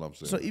 That's all I'm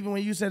saying. So even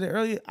when you said it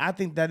earlier, I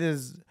think that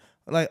is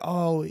like,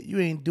 oh, you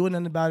ain't doing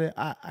nothing about it.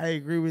 I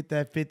agree with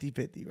that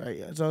 50-50,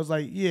 right? So it's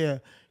like, yeah,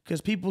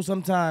 because people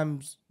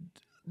sometimes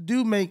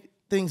do make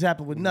things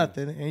happen with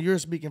nothing, and you're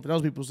speaking for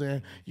those people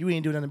saying you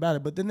ain't doing nothing about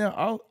it. But then there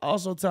are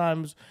also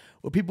times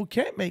where people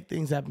can't make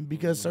things happen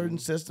because certain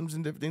systems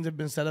and different things have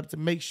been set up to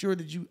make sure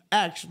that you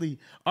actually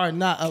are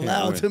not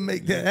allowed to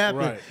make that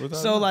happen. Right.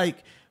 So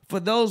like,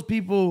 for those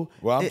people,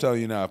 well, I'm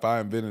telling you now, if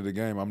I invented a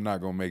game, I'm not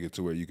gonna make it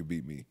to where you could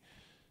beat me.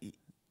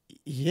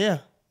 Yeah.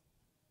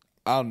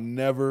 I'll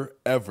never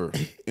ever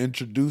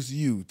introduce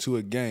you to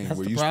a game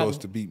where you're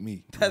supposed to beat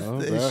me. That's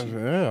the issue.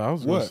 Yeah, I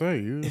was gonna say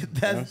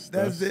That's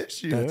the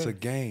issue. That's a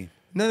game.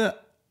 No.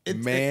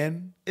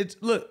 Man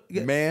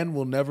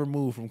will never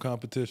move from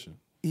competition.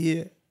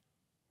 Yeah.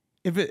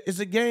 If it's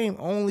a game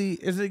only,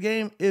 is it a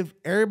game if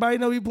everybody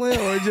know we playing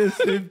or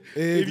just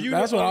if you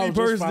that's the what I only was just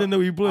person about, that know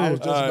we playing? I was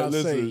just about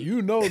to say, listen.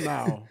 you know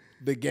now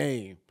the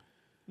game.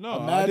 No,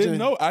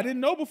 Imagine- I didn't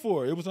know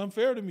before. It was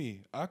unfair to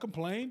me. I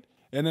complained,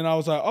 and then I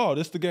was like, "Oh,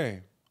 this the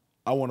game.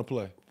 I want to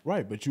play."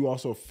 Right, but you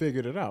also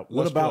figured it out. Let's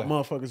What about play.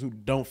 motherfuckers who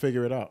don't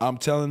figure it out? I'm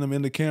telling them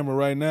in the camera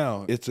right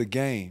now, it's a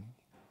game.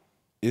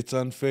 It's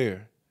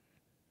unfair.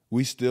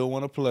 We still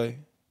want to play,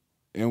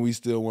 and we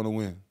still want to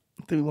win.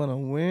 I think we want to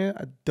win.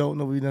 I don't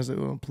know if we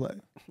necessarily want to play.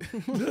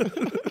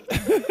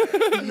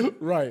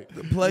 Right.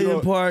 The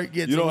playing part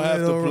gets You don't have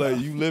to a play.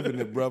 little You live in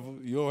it, brother.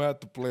 You don't have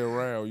to play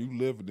around. You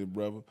live in it,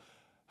 brother.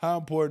 How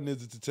important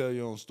is it to tell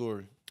your own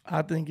story?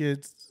 I think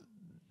it's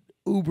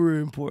uber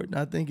important.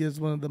 I think it's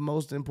one of the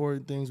most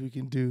important things we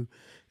can do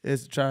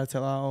is to try to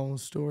tell our own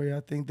story. I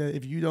think that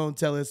if you don't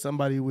tell it,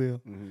 somebody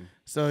will. Mm-hmm.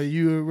 So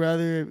you would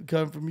rather it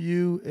come from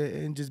you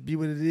and just be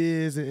what it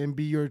is and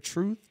be your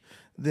truth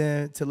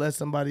than to let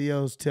somebody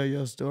else tell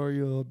your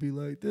story or be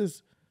like,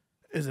 this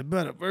is a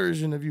better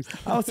version of you.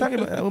 I was talking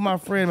with my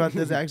friend about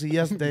this actually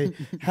yesterday,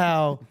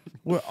 how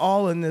we're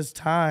all in this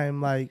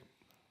time, like,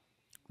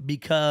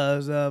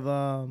 because of,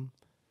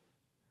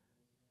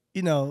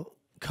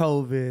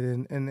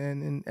 COVID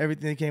and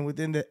everything that came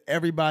within that,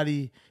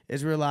 everybody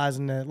is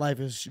realizing that life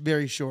is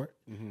very short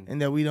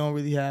and that we don't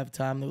really have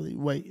time to really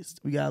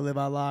waste. We got to live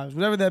our lives,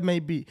 whatever that may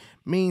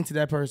mean to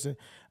that person.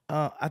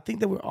 I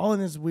think that we're all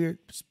in this weird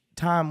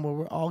time where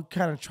we're all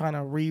kind of trying to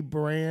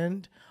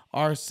rebrand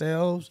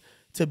ourselves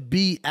to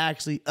be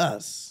actually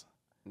us.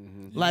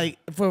 Mm-hmm. Like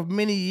for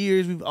many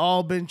years, we've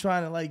all been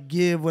trying to like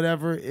give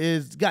whatever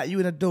is got you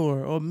in the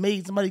door or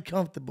made somebody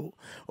comfortable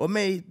or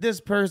made this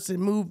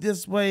person move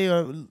this way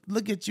or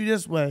look at you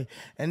this way.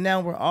 And now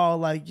we're all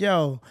like,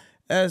 yo,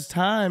 as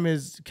time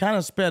is kind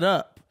of sped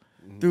up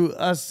through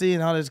us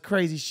seeing all this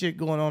crazy shit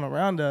going on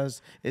around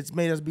us, it's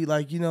made us be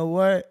like, you know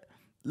what?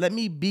 Let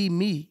me be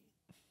me.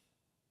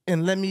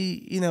 And let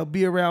me,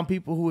 be around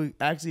people who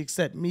actually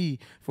accept me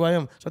for who I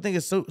am. So I think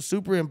it's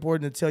super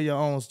important to tell your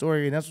own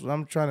story, and that's what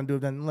I'm trying to do,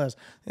 if nothing less.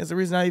 That's the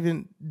reason I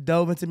even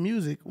dove into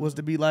music, was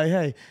to be like,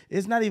 hey,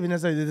 it's not even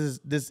necessarily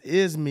this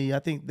is me. I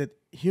think that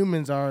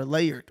humans are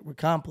layered. We're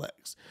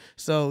complex.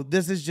 So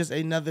this is just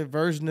another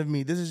version of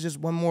me. This is just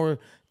one more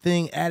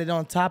thing added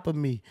on top of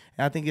me.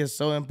 And I think it's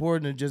so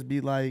important to just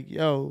be like,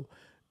 yo,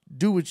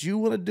 do what you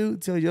want to do,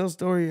 tell your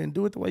story, and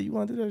do it the way you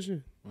want to do that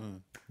shit.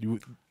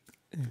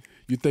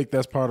 You think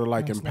that's part of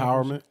like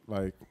empowerment,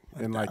 like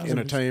and like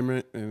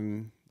entertainment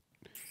and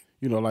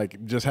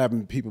like just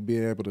having people be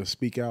able to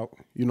speak out,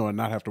 and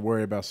not have to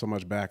worry about so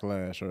much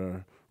backlash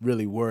or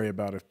really worry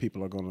about if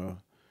people are gonna,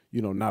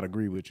 not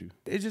agree with you.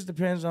 It just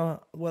depends on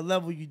what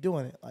level you're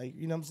doing it. Like,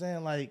 you know what I'm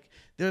saying? Like,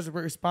 there's a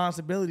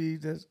responsibility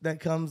that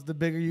comes the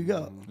bigger you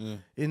go.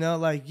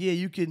 Yeah.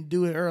 You can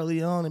do it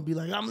early on and be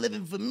like, I'm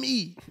living for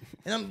me.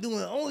 And I'm doing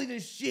only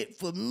this shit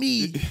for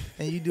me.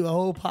 And you do a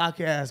whole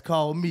podcast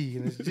called Me.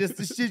 And it's just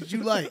the shit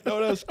you like. Oh,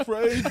 that's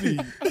crazy.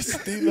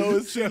 Steelo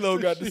and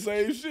CeeLo got the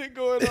same shit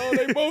going on.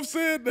 They both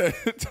said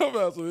that. Talking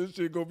about, so this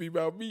shit gonna be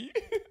about me.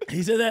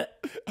 He said that?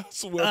 I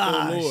swear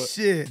to the Lord.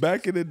 Shit.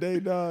 Back in the day,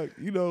 dog,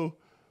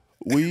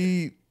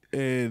 we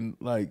and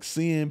like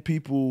seeing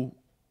people,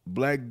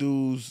 black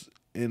dudes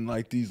in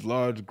like these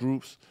large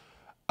groups,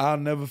 I'll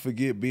never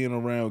forget being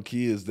around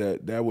kids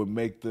that would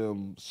make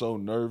them so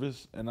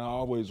nervous. And I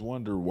always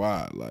wonder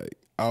why. Like,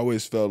 I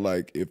always felt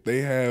like if they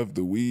have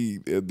the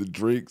weed and the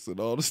drinks and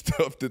all the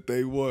stuff that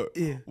they want,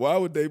 why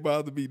would they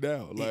bother me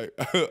now? Like,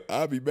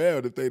 I'd be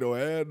mad if they don't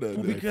have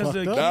nothing. Because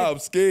now I'm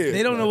scared.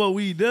 They don't know what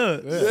weed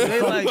does. Yeah.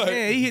 They like,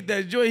 man, he hit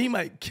that joint, he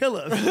might kill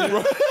us.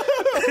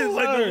 It's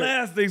like the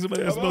last thing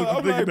somebody has smoked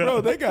to think about.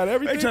 Bro, they got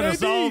everything. They trying to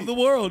solve the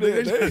world.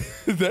 They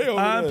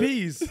find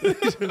peace.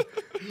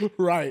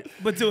 Right.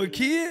 But to a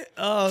kid,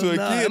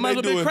 it might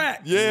as well be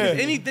crack. Yeah. If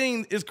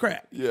anything is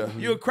crack. Yeah.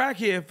 You're a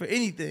crackhead for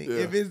anything.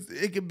 Yeah.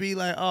 It could be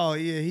like, oh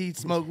yeah, he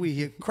smoked weed.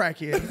 He a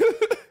crackhead.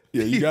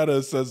 Yeah, you gotta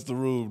assess the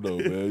room though,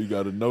 man. You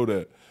gotta know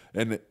that.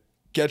 And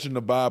catching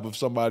the vibe of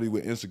somebody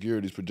with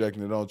insecurities,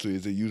 projecting it onto you,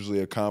 is it usually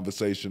a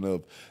conversation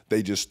of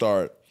they just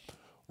start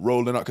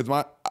rolling out.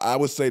 Because I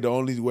would say the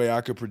only way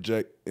I could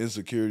project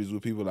insecurities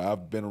with people, that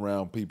I've been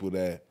around people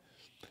that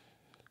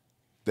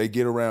they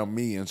get around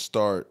me and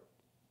start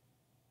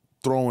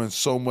throwing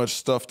so much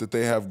stuff that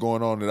they have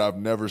going on that I've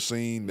never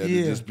seen, that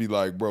it just be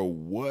like, bro,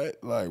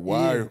 what? Like,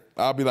 why? Yeah.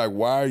 I'll be like,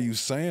 why are you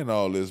saying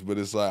all this? But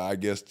it's like, I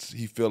guess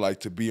he feel like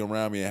to be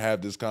around me and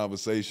have this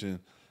conversation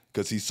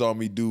because he saw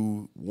me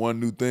do one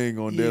new thing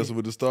on Dancing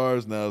with the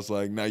Stars. Now it's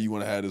like, now you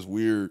want to have this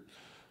weird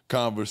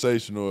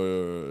conversation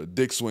or a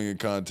dick swinging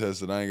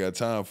contest that I ain't got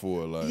time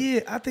for. Like,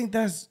 I think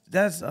that's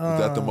is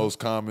that the most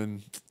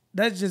common?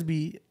 That just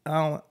be,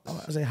 I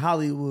don't say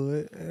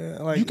Hollywood.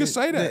 Like, you can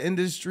say that.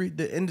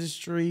 The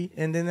industry,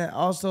 and then that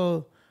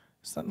also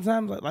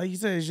sometimes, like you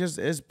said,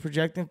 it's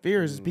projecting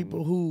fears. It's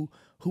people who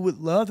would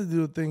love to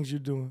do the things you're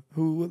doing,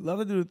 who would love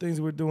to do the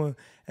things we're doing,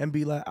 and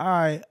be like, all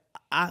right,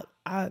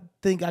 I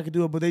think I could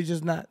do it, but they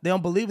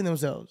don't believe in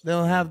themselves. They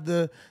don't have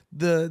the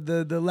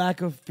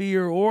lack of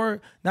fear,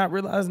 or not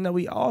realizing that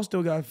we all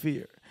still got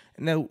fear.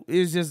 And that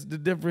it's just the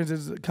difference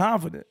is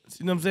confidence.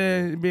 You know what I'm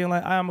saying? Being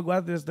like, I'm gonna go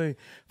after this thing.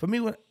 For me,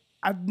 when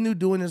I knew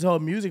doing this whole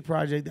music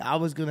project, that I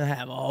was gonna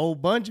have a whole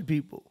bunch of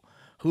people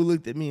who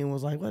looked at me and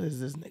was like, what is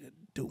this nigga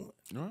doing?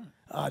 Right.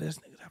 Oh, this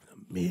nigga's having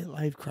a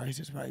midlife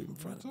crisis right in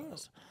front of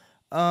us.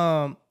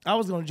 I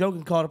was gonna joke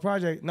and call the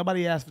project.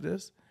 Nobody asked for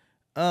this.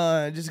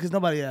 Just because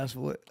nobody asked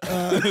for it.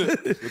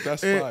 But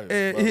that's fire.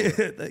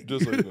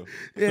 Just so you know.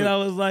 And I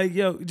was like,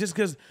 yo, just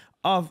because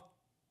of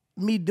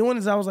me doing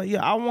this, I was like,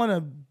 yeah, I want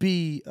to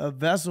be a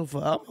vessel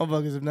for other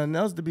motherfuckers, if nothing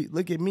else, to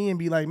look at me and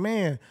be like,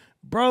 man,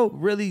 bro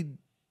really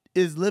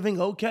is living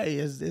okay,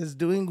 is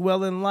doing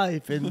well in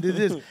life, and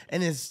this,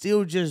 and it's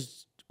still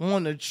just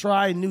want to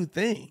try new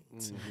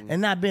things and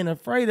not being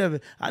afraid of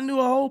it. I knew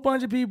a whole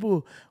bunch of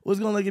people was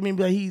gonna look at me and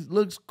be like, he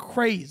looks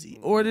crazy,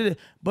 or did it,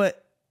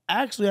 but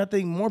actually, I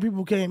think more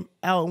people came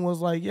out and was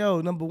like, yo,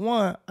 number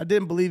one, I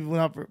didn't believe it when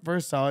I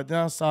first saw it. Then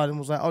I saw it and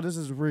was like, oh, this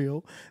is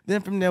real.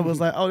 Then from there was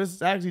like, oh, this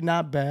is actually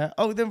not bad.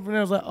 Oh, then from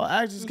there was like, oh,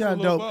 actually it's kind of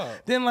dope.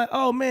 Vibe. Then like,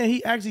 oh, man,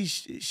 he actually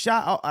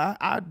shot.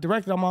 I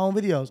directed all my own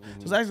videos. So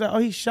it's actually like, oh,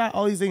 he shot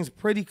all these things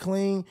pretty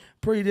clean,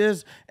 pretty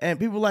this. And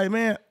people like,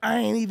 man, I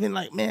ain't even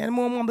like, man, the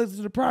more I'm listening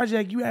to the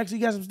project, you actually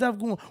got some stuff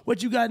going.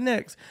 What you got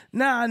next?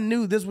 Now I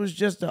knew this was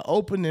just an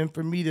opening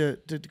for me to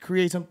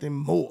create something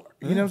more.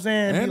 You know what I'm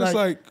saying? And it's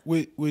like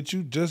with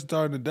you just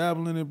starting to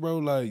dabble in it, bro,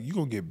 like you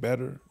gonna get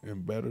better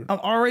and better. I'm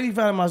already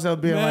finding myself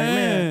being like,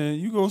 man,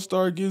 you gonna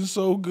start getting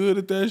so good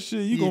at that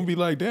shit. You gonna be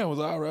like, damn, was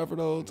I a rapper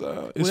the whole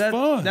time? It's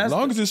fun. As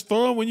long as it's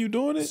fun when you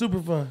doing it.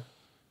 Super fun.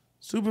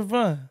 Super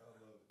fun.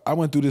 I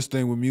went through this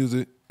thing with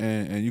music,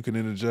 and you can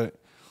interject.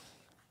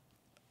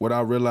 What I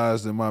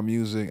realized in my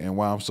music and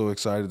why I'm so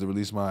excited to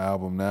release my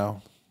album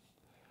now,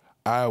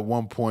 I at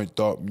one point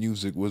thought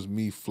music was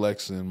me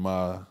flexing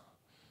my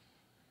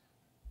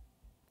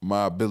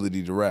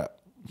ability to rap.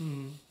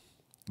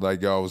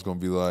 Like y'all was gonna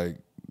be like,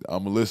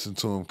 I'm gonna listen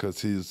to him because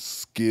his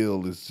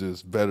skill is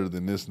just better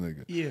than this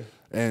nigga. Yeah.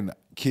 And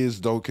kids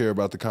don't care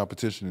about the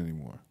competition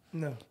anymore.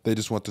 No. They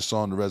just want the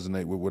song to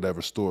resonate with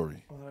whatever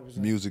story. 100%.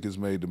 Music is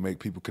made to make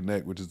people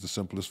connect, which is the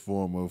simplest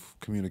form of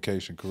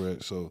communication,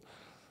 correct? So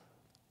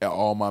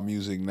all my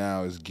music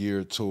now is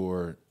geared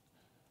toward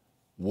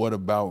what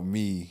about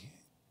me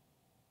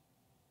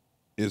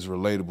is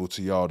relatable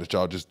to y'all that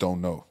y'all just don't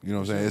know. You know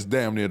what I'm saying? It's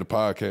damn near the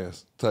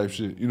podcast type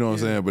shit. You know what I'm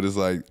saying? But it's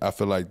like, I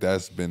feel like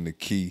that's been the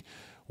key.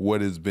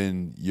 What has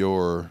been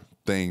your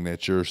thing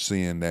that you're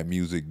seeing that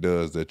music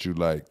does that you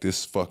like,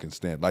 this fucking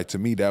stand? Like, to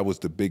me, that was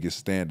the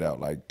biggest standout.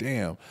 Like,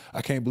 damn,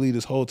 I can't believe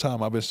this whole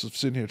time I've been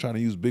sitting here trying to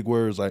use big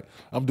words. Like,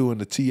 I'm doing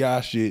the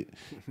T.I. shit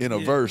in a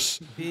verse.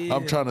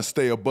 I'm trying to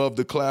stay above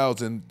the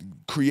clouds and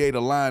create a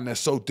line that's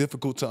so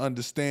difficult to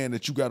understand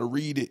that you got to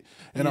read it.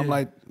 And I'm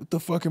like, what the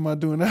fuck am I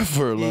doing that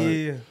for?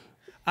 Like,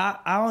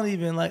 I don't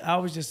even, like, I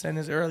was just saying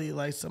this earlier,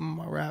 like, some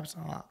of my raps,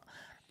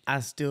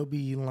 I still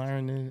be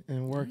learning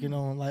and working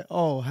on, like,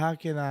 oh, how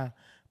can I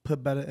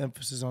put better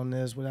emphasis on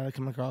this without it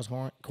coming across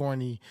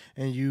corny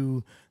and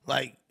you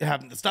like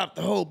having to stop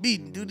the whole beat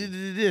and do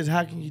this.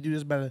 How can you do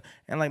this better?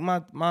 And like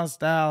my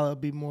style will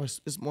be more,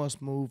 it's more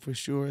smooth for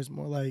sure. It's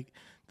more like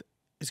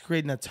it's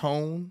creating a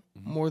tone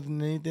more than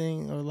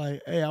anything, or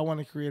like, hey, I want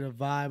to create a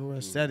vibe or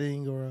a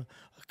setting or a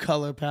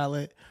color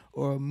palette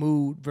or a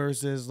mood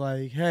versus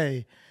like,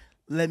 hey,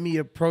 let me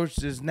approach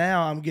this.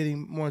 Now I'm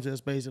getting more into a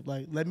space of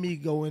like, let me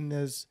go in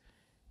this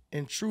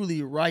and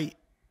truly write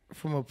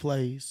from a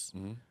place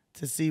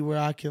to see where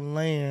I can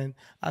land.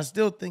 I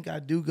still think I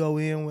do go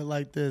in with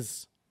like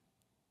this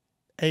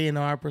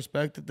A&R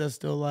perspective that's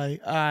still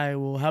like, all right,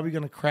 well, how are we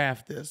going to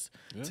craft this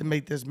to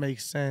make this make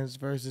sense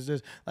versus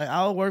this? Like,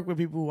 I'll work with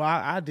people who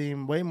I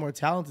deem way more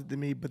talented than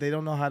me, but they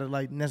don't know how to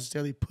like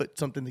necessarily put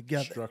something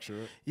together.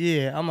 Structure it.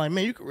 Yeah, I'm like,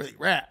 man, you can really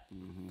rap.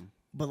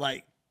 But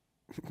like,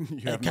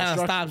 it kind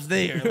of stops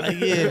there.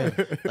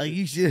 Like, like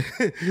you should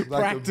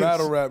like the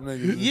battle rap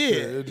niggas.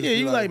 Yeah,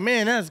 you like,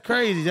 man, that's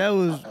crazy. That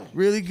was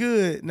really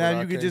good. Now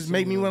you could just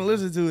make me want to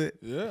listen to it.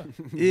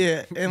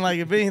 Yeah. And like,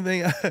 if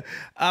anything,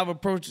 I've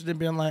approached it and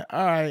been like,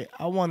 all right,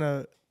 I want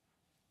to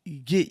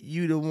get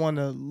you to want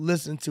to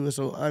listen to it.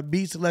 So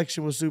beat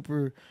selection was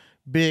super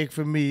big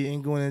for me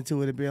in going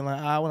into it and being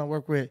like, I want to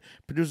work with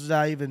producers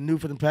I even knew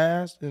from the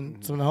past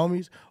and some of the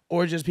homies,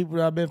 or just people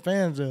that I've been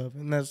fans of.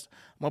 And that's,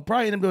 I'm gonna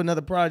probably end up doing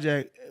another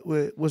project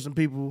with some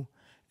people.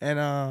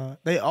 And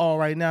they all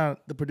right now,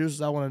 the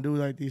producers I want to do,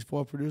 like these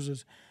 4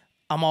 producers,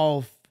 I'm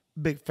all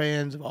big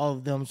fans of all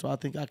of them. So I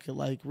think I could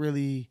like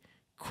really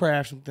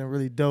craft something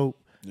really dope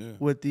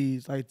with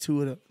these, like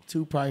two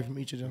probably from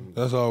each of them.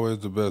 That's always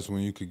the best,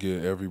 when you could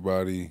get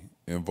everybody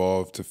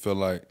involved to feel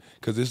like,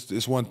 because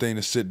it's one thing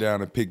to sit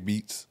down and pick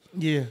beats,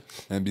 Yeah.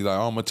 And be like,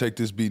 oh, I'm gonna take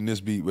this beat and this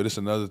beat, but it's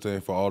another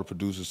thing for all the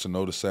producers to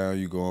know the sound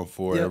you're going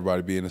for,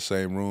 everybody be in the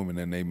same room, and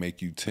then they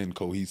make you 10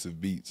 cohesive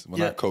beats. Well,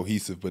 not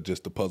cohesive, but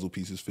just the puzzle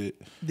pieces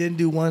fit. Didn't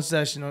do one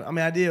session.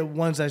 I did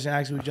one session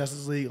actually with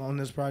Justice League on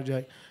this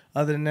project.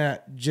 Other than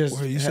that,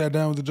 just... Wait, you sat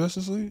down with the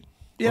Justice League?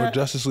 Yeah. Or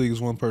Justice League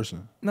is one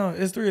person? No,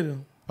 it's 3 of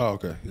them. Oh,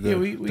 okay.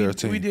 They're a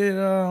team. We did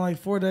like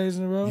 4 days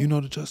in a row. You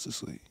know the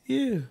Justice League?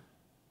 Yeah.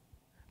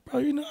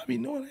 Bro, you know I be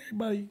knowing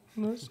everybody.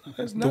 You know,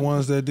 it's the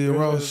ones that did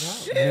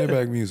Ross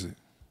Maybach music.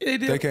 Yeah,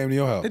 they came to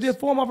your house. They did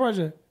 4 of my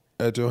project.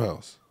 At your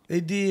house. They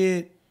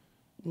did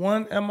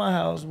 1 at my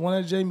house, 1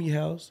 at Jamie's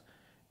house,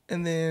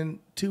 and then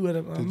 2 at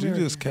American. Did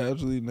you just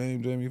casually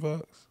name Jamie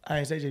Foxx? I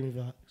ain't say Jamie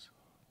Foxx.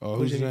 Oh,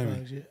 who's Jamie?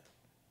 Foxx, yeah.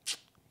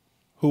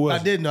 Who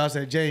was I didn't know. I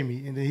said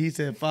Jamie, and then he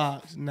said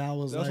Fox, and I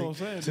was That's like, what I'm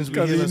saying. since we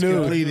Because get he us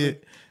knew.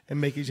 completed and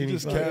make it Jamie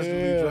just Foxx.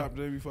 casually dropped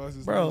Jamie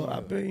Foxx's Bro, name. I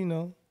bet, you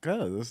know.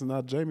 Cause this is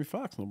not Jamie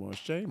Foxx no more.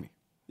 It's Jamie.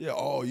 Yeah,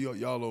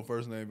 y'all on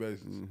first name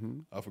basis.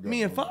 I forgot.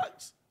 Me and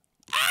Fox.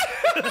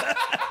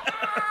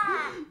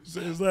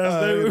 Say his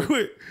last name real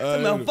quick.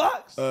 About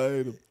Fox. I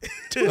hate him.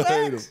 Two I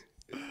hate him. X.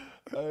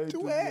 I hate this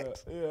guy.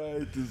 Yeah, I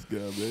hate this guy,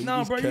 man.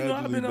 No, bro, you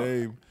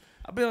know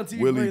I've been on TV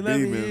for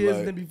 11 years,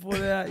 and then before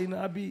that, you know,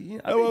 I be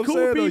that's what I'm cool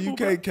saying, people, though. You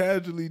can't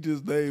casually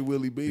just name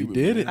Willie Beamen. He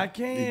did it. I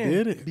can. He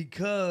did it.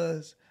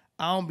 Because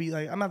I don't be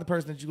like, I'm not the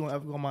person that you're going to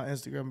ever go on my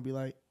Instagram and be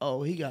like,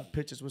 oh, he got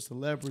pictures with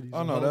celebrities.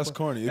 Oh, no, that's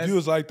corny. If you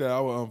was like that, I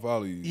would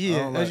unfollow you.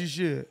 Yeah, as you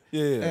should.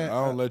 Yeah,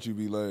 I don't let you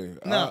be lame.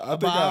 No,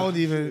 I ain't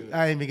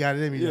even got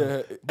it in me. Yeah.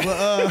 Though.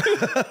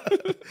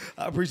 But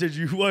I appreciate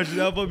you watching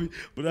out for me,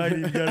 but I ain't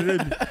even got it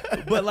in me.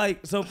 But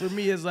like, so for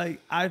me, it's like,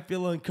 I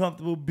feel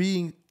uncomfortable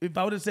being, if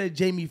I would have said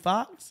Jamie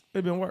Foxx,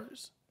 it'd been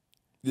worse.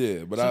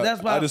 Yeah, but So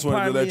that's why I just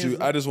wanted to let you.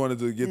 like, I just wanted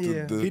to get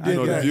the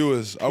that.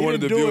 viewers. I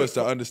wanted the viewers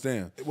to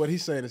understand. What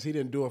he's saying is he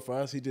didn't do it for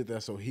us. He did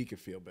that so he could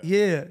feel better.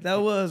 Yeah,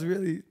 that was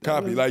really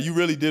Copy. Like you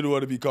really did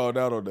want to be called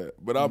out on that,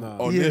 but I'm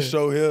on this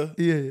show here.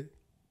 Yeah,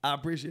 I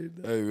appreciate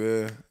that. Hey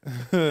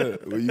man,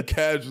 when you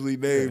casually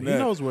name that, he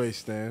knows where he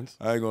stands.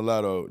 I ain't gonna lie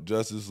though.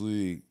 Justice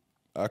League,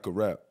 I could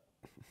rap.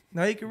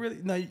 No, he could really.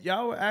 No,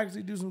 y'all would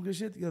actually do some good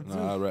shit together too.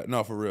 I rap.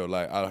 No, for real.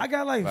 Like I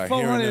got like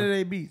 400 of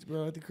their beats,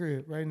 bro, at the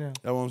crib right now.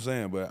 That's what I'm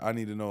saying. But I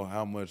need to know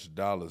how much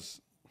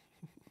dollars.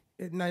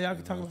 Now y'all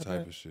can talk about type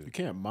that. of shit. You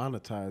can't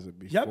monetize it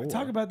before. Y'all can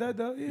talk about that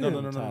though. Yeah.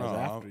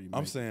 No.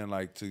 I'm saying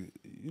like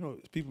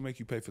people make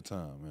you pay for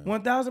time,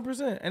 man.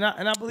 1000%, and I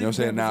believe. You know what I'm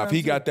saying? Now, if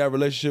he got that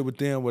relationship with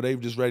them where they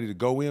just ready to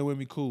go in with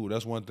me, cool.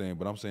 That's one thing.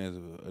 But I'm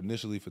saying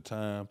initially for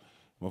time,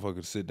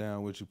 motherfucker sit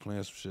down with you,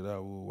 playing some shit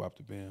out, we'll wop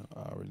the band.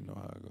 I already know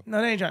how it go.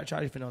 No, they ain't trying to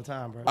charge you for no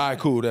time, bro. All right,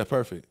 cool. That's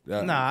perfect.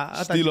 Nah,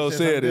 I thought you Steelo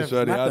said it,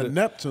 shorty. Not the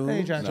Neptune. They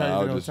ain't trying to Nah, I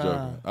charge you was for just no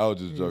joking. time. I was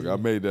just joking. I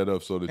made that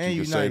up so that And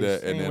you you could say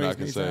nice. that, and Ain't then I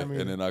wasting could your say, time and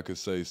either. then I could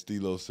say,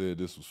 Steelo said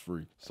this was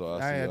free. So I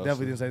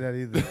definitely didn't say that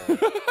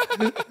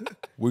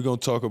either. We're gonna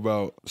talk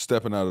about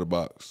stepping out of the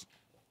box.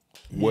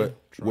 What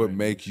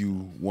make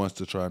you wants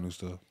to try new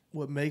stuff?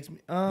 What makes me?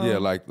 Yeah,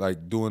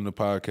 like doing the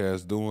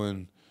podcast,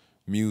 doing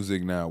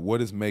music now. What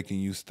is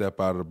making you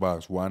step out of the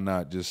box? Why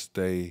not just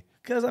stay?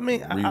 Because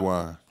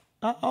rewind.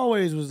 I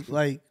always was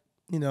like,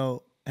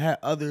 had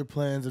other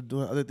plans of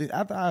doing other things.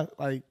 After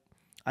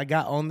I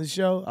got on the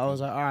show, I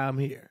was like, all right, I'm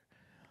here.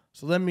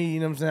 So let me,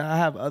 what I'm saying? I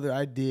have other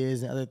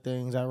ideas and other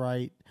things. I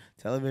write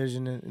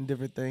television and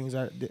different things.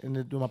 I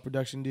ended up doing my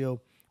production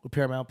deal with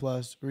Paramount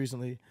Plus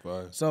recently.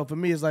 Fire. So for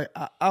me, it's like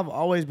I've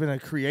always been a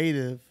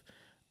creative.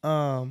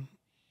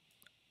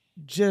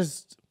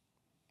 Just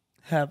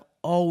have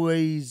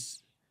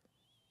always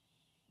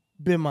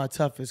been my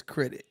toughest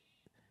critic.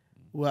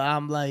 Where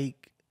I'm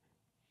like,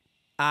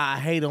 I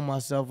hate on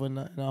myself in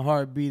a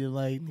heartbeat of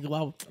like,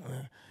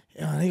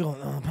 they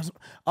gonna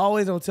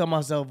always don't tell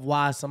myself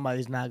why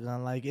somebody's not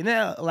gonna like it. And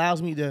that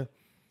allows me to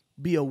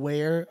be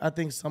aware, I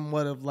think,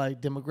 somewhat of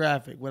like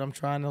demographic, what I'm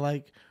trying to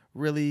like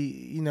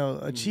really,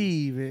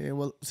 achieve and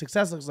what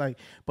success looks like.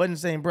 But in the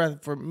same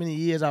breath, for many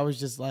years I was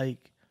just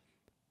like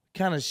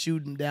kind of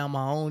shooting down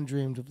my own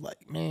dreams of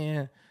like,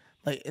 man,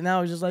 like, and I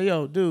was just like,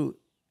 yo, dude,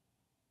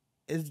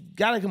 it's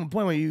gotta come a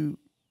point where you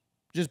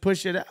just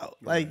push it out.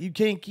 Like, you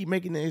can't keep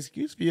making the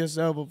excuse for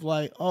yourself of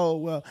like, oh,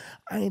 well,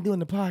 I ain't doing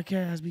the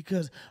podcast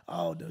because,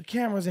 the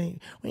cameras we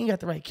ain't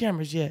got the right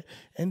cameras yet.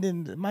 And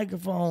then the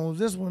microphones,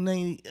 this one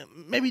ain't,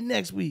 maybe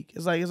next week.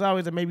 It's like, it's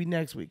always a maybe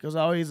next week. It's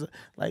always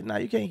like, nah,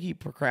 you can't keep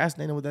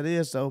procrastinating what that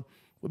is. So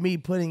with me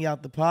putting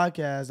out the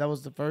podcast, that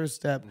was the first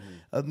step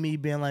of me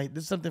being like,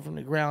 this is something from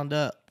the ground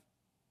up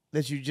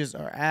that you just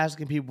are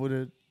asking people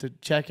to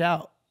check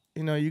out.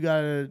 You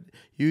gotta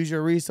use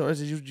your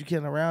resources you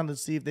can around to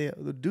see if they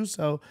do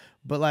so.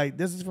 But like,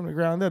 this is from the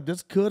ground up.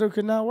 This could or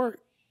could not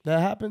work.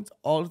 That happens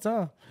all the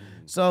time.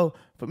 So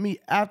for me,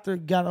 after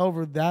got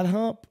over that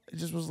hump, it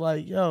just was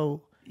like,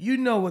 yo, you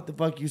know what the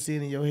fuck you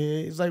seeing in your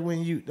head. It's like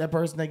when that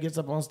person that gets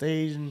up on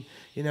stage and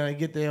and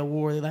get their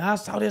award, they're like, I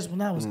saw this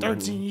when I was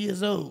 13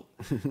 years old.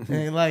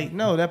 And like,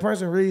 no, that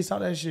person really saw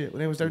that shit when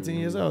they was 13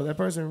 years old. That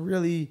person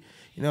really,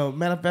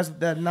 manifest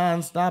that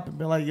nonstop and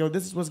be like, yo,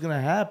 this is what's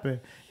gonna happen.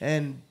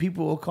 And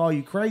people will call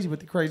you crazy, but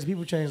the crazy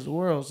people change the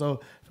world.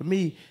 So for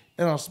me,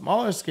 on a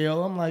smaller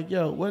scale, I'm like,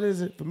 yo, what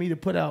is it for me to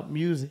put out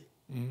music?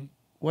 Mm-hmm.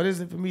 What is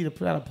it for me to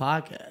put out a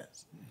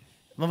podcast?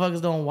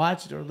 Motherfuckers don't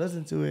watch it or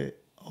listen to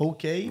it.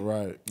 Okay,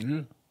 right?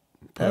 Yeah.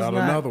 Put That's out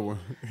not, another one.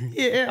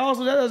 Yeah, and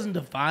also that doesn't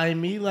define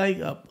me. Like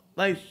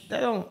that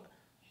don't.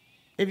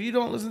 If you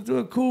don't listen to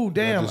it, cool.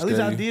 Damn, at least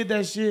I did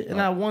that shit,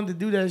 and I wanted to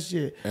do that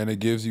shit. And it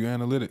gives you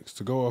analytics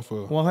to go off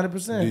of.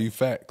 100%. Give you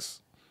facts.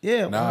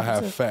 Yeah. 100%. Now I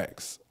have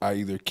facts. I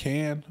either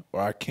can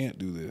or I can't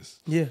do this.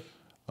 Yeah.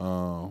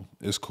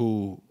 It's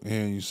cool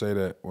hearing you say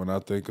that. When I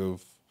think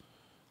of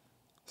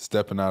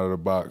stepping out of the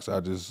box, I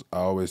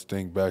always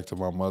think back to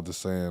my mother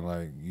saying,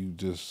 like,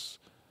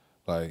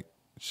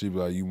 she'd be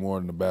like, you more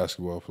than a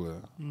basketball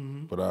player.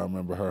 Mm-hmm. But I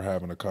remember her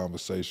having a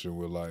conversation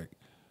with, like,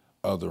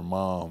 other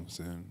moms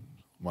and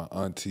my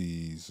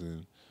aunties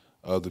and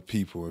other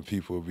people, and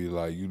people would be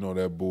like,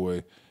 that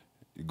boy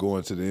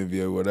going to the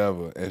NBA or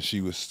whatever, and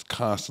she would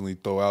constantly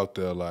throw out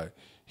there, like,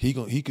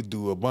 he could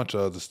do a bunch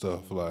of other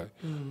stuff, like,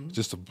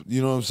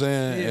 you know what I'm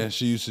saying? Yeah. And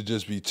she used to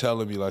just be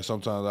telling me, like,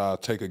 sometimes I'll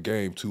take a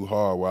game too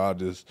hard where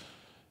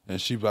and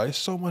she'd be like, there's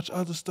so much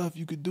other stuff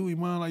you could do,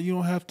 Iman. Like, you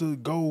don't have to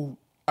go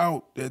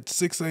out at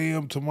 6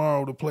 a.m.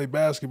 tomorrow to play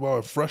basketball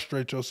and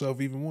frustrate yourself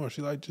even more.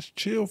 She's like, just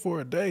chill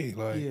for a day.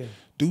 Like,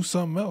 do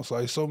something else.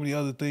 Like, so many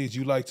other things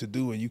you like to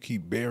do, and you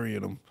keep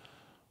burying them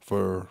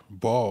for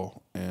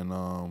ball.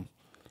 And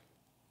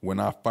when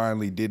I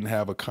finally didn't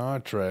have a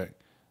contract,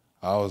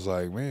 I was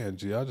like, man,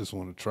 I just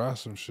want to try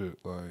some shit.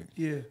 Like,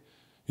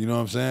 you know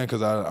what I'm saying?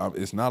 Because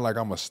it's not like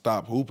I'm going to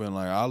stop hooping.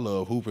 Like, I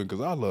love hooping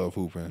because I love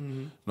hooping.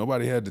 Mm-hmm.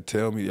 Nobody had to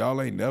tell me. Y'all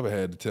ain't never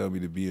had to tell me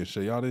to be in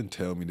shape. Y'all didn't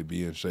tell me to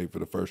be in shape for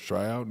the first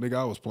tryout. Nigga,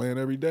 I was playing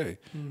every day.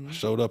 Mm-hmm. I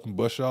showed up and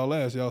bust y'all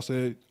ass. Y'all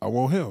said, I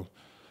want him.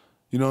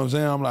 You know what I'm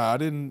saying? I'm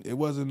like, it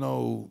wasn't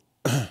no,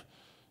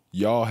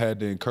 y'all had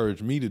to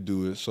encourage me to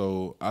do it.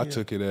 So I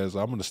took it as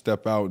I'm going to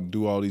step out and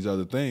do all these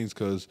other things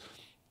because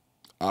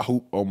I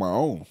hoop on my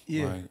own.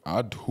 Yeah. Like,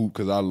 I hoop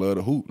because I love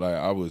to hoop. Like,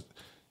 I was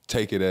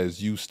take it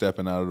as you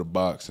stepping out of the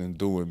box and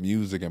doing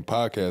music and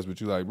podcasts,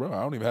 but you like, bro,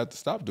 I don't even have to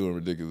stop doing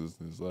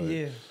Ridiculousness.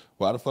 Like,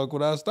 why the fuck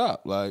would I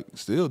stop? Like,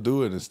 still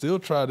do it and still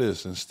try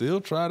this and still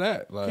try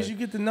that. Like, because you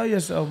get to know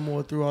yourself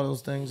more through all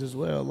those things as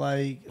well.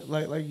 Like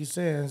you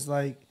said, it's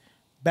like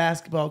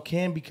basketball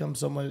can become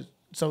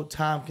so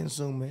time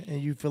consuming,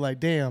 and you feel like,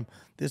 damn,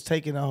 this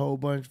taking a whole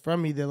bunch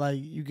from me. That like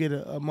you get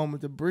a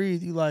moment to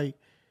breathe. You like,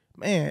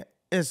 man,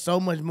 it's so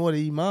much more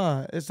to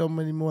Iman. It's so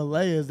many more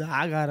layers that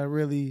I gotta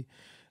really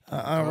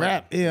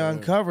unwrap,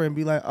 uncover, and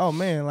be like, oh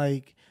man,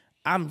 like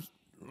I'm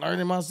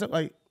learning myself.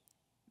 Like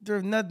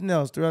there's nothing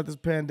else throughout this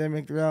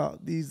pandemic,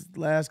 throughout these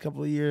last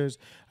couple of years.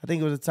 I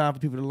think it was a time for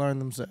people to learn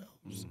themselves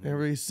and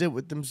really sit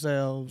with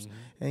themselves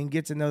and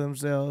get to know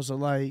themselves. So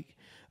like,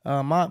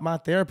 my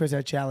therapist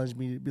had challenged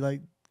me to be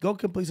like, go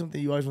complete something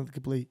you always want to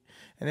complete,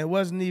 and it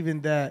wasn't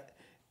even that.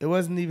 It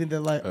wasn't even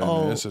that like,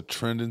 man, it's a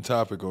trending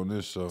topic on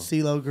this show.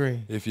 Steelo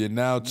Brim. If you're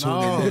now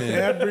tuning in,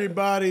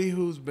 everybody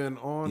who's been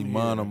on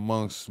Iman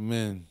Amongst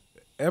Men.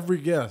 Every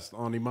guest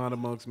on Iman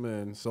Amongst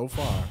Men so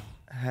far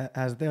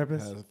has a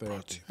therapist. Has a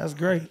therapist. That's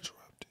great.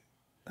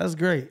 That's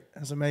great.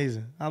 That's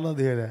amazing. I love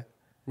to hear that.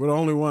 We're the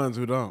only ones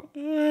who don't.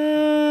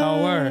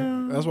 Oh,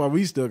 word. That's why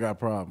we still got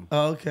problems.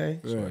 Oh, okay.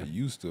 That's why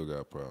you still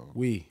got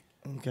problems.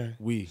 Okay.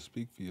 We.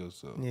 Speak for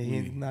yourself.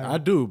 Yeah, I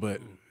do,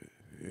 but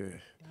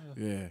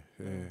yeah.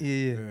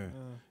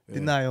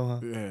 Denial, huh?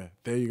 Yeah.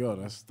 There you go.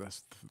 That's the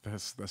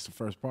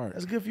first part.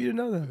 That's good for you to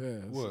know that.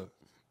 Yeah. What?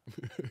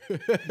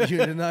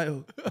 You're in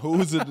denial.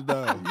 Who's in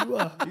denial? You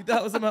are. You thought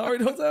it was something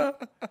already on time?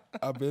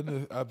 I've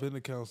been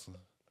to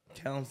counseling.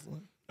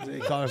 Counseling. They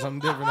call it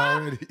something different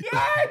already. He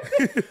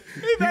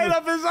made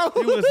up his own.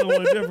 You went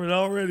someone different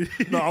already.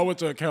 No, I went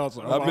to a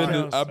counselor.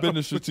 I've been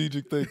to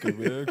strategic thinking,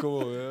 man. Come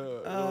on,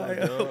 man.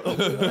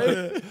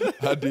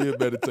 I did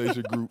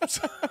meditation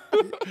groups.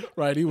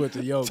 Right, he went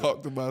to yoga.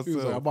 Talk to myself. He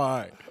was like, I'm all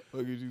right.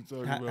 What are you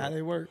talking about? How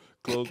they work?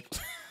 Close.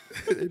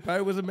 It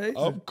probably was amazing.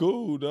 I'm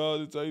cool,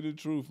 dog. To tell you the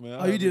truth, man.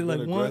 Oh, you did it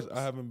like once?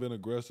 I haven't been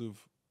aggressive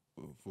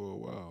for a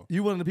while.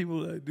 You one of the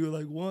people that do it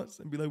like once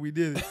and be like, we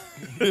did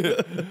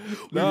it.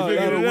 No,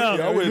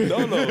 I went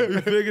dolo.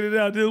 We figured it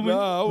out, didn't we?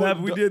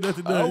 Nah, we did that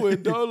today. I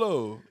went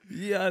dolo.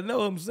 Yeah, I know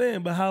what I'm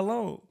saying, but how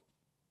long?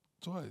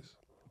 Twice?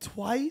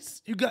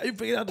 You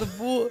figured out the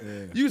full.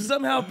 Yeah. You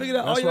somehow figured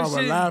out all your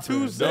shit in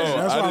 2 seconds. No,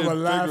 I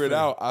didn't figure it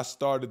out. I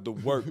started the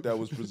work that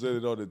was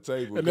presented on the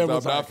table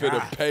because I'm not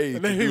finna pay to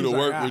do the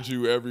work with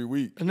you every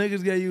week. The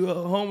niggas gave you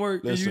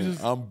homework. Listen, and you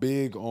just, I'm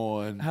big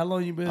on. How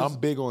long you been? I'm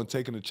big on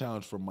taking a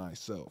challenge for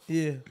myself.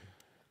 Yeah.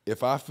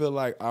 If I feel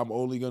like I'm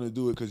only gonna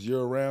do it because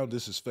you're around,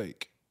 this is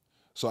fake.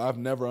 So I've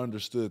never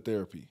understood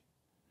therapy.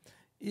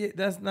 Yeah,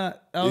 that's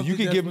not. If you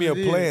can give me a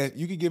plan,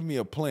 you can give me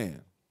a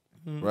plan,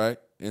 right?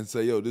 And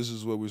say, yo, this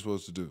is what we're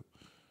supposed to do,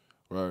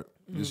 right?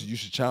 You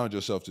should challenge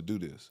yourself to do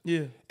this.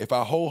 Yeah. If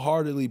I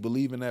wholeheartedly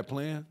believe in that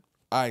plan,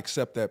 I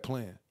accept that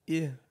plan.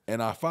 Yeah.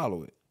 And I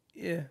follow it.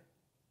 Yeah.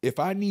 if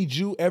I need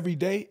you every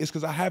day, it's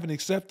because I haven't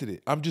accepted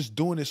it. I'm just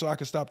doing it so I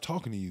can stop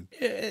talking to you.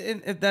 Yeah,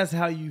 and if that's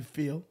how you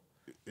feel.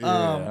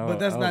 Yeah, But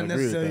that's I not don't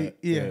agree with necessarily. that.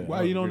 Yeah.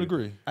 Why you don't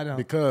agree? I don't.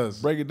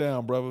 Because Break it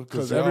down, brother.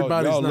 Because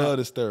everybody's y'all not- love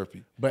this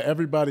therapy. but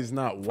everybody's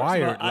not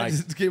wired I like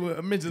just came with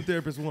a mental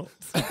therapist once.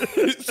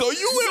 So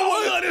you went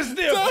one. love this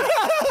therapist.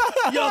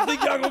 Y'all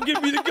think y'all gonna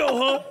get me to go,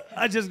 huh?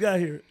 I just got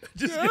here.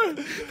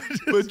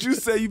 But you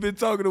say you've been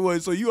talking to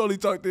one, so you only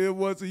talked to him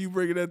once, and you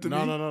bringing that to me?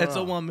 no. It's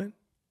a woman.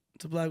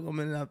 It's a black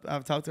woman, and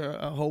I've talked to her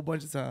a whole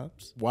bunch of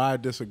times. Why I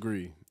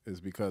disagree is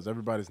because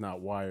everybody's not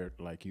wired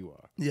like you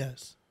are.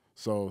 Yes.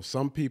 So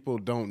some people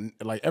don't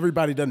like.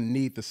 Everybody doesn't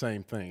need the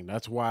same thing.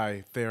 That's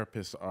why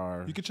therapists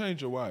are. You can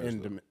change your wires.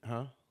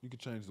 Huh? You can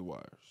change the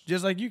wires.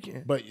 Just like you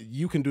can. But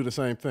you can do the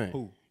same thing.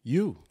 Who?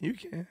 You. You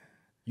can.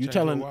 You Change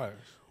telling. your wires.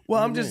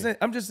 Well, I'm just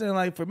saying,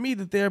 like, for me,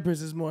 the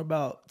therapist is more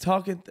about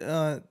talking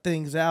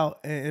things out,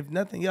 and if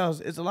nothing else,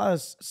 it's a lot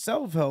of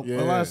self-help, a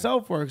lot Yeah. of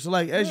self-work. So,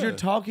 like, as you're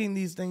talking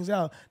these things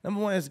out, number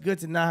one, it's good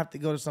to not have to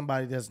go to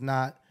somebody that's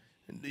not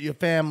your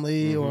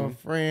family or a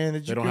friend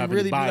that you don't can have any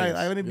really be like, bias.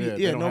 I want to be, Yeah,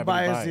 they don't no have any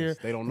bias bias. here.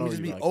 They don't You know can just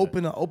you be like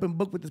open, an open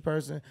book with this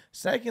person.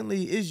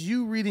 Secondly, is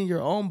you reading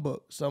your own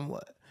book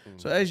somewhat.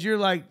 So as you're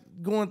like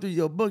going through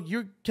your book,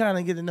 you're kind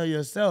of getting to know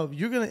yourself.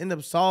 You're gonna end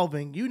up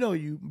solving. You know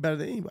you better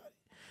than anybody.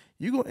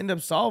 You're going to end up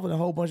solving a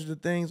whole bunch of the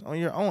things on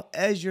your own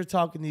as you're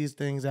talking these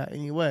things out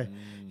anyway.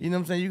 You know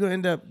what I'm saying? You're going to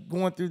end up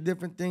going through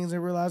different things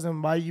and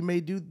realizing why you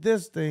may do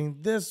this thing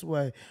this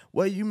way,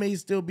 what you may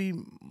still be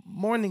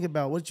mourning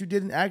about, what you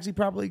didn't actually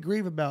properly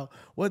grieve about,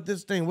 what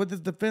this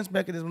defense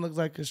mechanism looks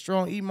like. Because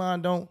strong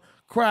Iman don't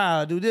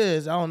cry, do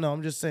this. I don't know.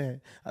 I'm just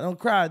saying. I don't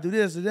cry, do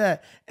this or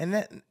that. And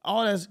that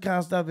all that kind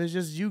of stuff is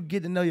just you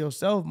get to know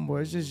yourself more.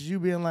 It's just you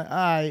being like, all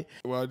right.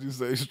 Why'd you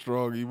say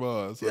strong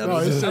Iman? So No,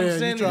 he's I'm saying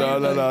saying you try-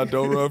 no,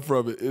 don't run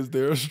from it. Is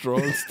there a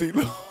strong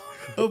Steelo?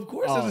 Of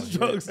course, it's a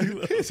strong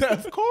Steelo.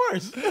 Of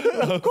course.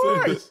 Of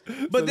course.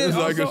 But then It's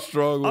like a also-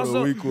 strong one, a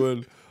also- weak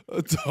one,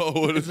 a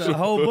tall one. It's a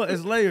whole bunch.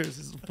 It's layers.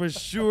 It's for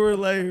sure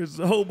layers.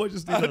 A whole bunch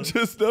of I Steelos.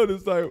 just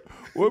noticed, like,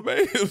 what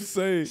made him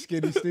say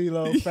Skinny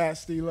Steelo, fat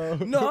Steelo.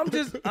 No,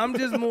 I'm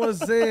just more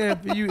saying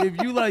for you.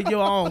 If you like,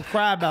 yo, I don't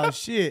cry about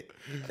shit.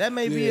 That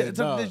may be Yeah,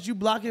 something nah. that you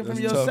blocking from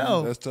That's yourself.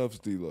 tough. That's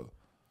tough, Steelo.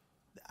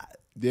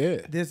 Yeah.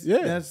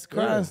 That's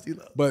crying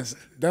Steelo. But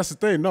that's the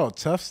thing. No,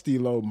 tough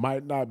Steelo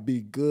might not be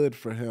good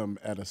for him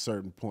at a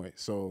certain point.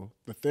 So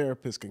the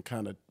therapist can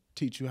kind of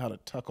teach you how to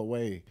tuck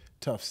away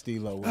tough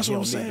Steelo. when That's he what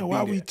I'm don't need to saying. be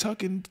Why there. we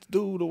tucking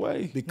dude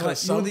away?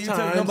 Because Like, you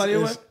tuck nobody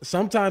away?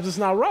 sometimes it's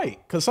not right.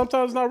 Because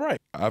sometimes it's not right.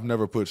 I've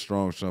never put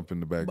strong shump in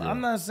the background. But I'm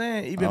not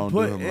saying I even don't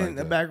put do him in like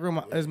the that. back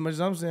room as much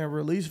as I'm saying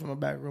release from a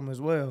back room as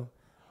well.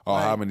 Oh,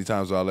 how many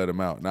times do I let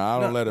him out? Now, I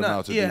don't let him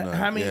out to do nothing.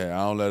 how many-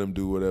 Yeah, I don't let him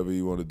do whatever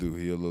he want to do.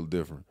 He a little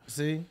different.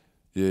 See?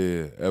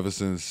 Yeah, ever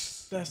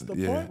since That's the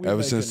yeah, point we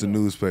ever since the making,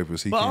 though.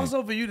 newspapers, he But can't.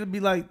 also for you to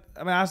be like, I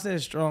mean, I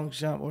said strong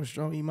Shump or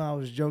strong Iman, I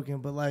was joking,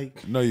 but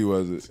like, No, you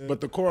wasn't.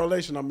 But the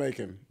correlation I'm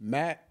making,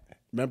 Matt,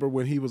 remember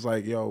when he was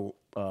like, yo,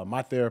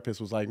 my therapist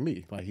was like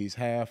me. Like he's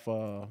half,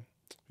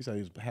 he said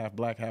he was half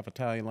black, half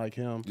Italian like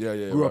him. Yeah,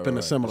 Grew up right, in a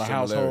right. similar The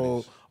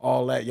household, similarities.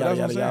 all that, But yada, that's what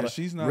yada, I'm saying. yada.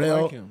 She's not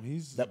Real- like him.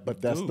 He's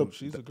but that's dude. the,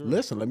 She's a girl.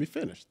 listen, let me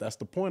finish. That's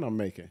the point I'm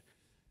making.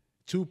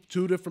 Two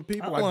different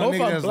people. I Like want a both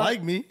nigga of them that's black.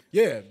 like me.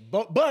 Yeah,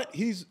 but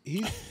he's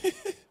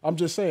I'm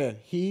just saying,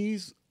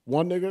 he's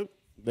one nigga,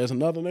 there's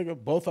another nigga.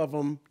 Both of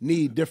them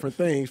need different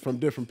things from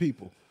different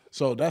people.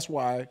 So that's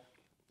why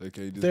They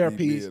can't just therapies-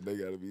 be men. They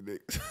gotta be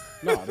niggas.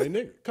 nah, they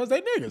niggas. Cause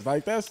they niggas.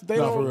 Like that's they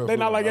No, for don't real, they for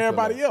not real. like I feel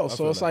everybody that. else. I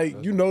So feel it's that. like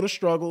That's you know the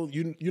struggle,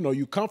 you know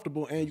you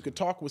comfortable and you can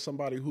talk with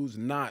somebody who's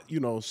not,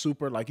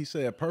 super, like he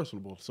said,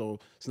 personable. So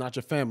it's not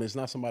your family. It's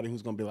not somebody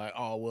who's gonna be like,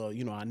 oh well,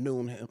 I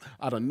knew him,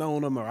 I'd have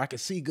known him, or I could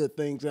see good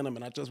things in him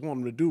and I just want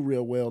him to do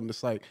real well. And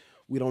it's like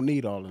we don't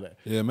need all of that.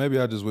 Yeah, maybe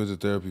I just went to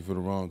therapy for the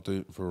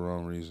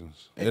wrong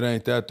reasons. It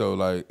ain't that though.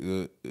 Like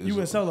you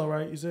went solo,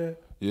 right? You said?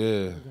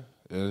 Yeah,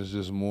 and it's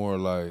just more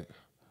like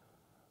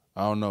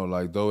I don't know.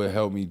 Like though it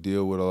helped me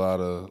deal with a lot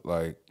of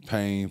like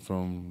pain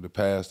from the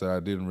past that I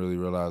didn't really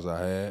realize I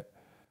had.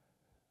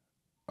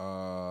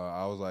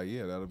 I was like,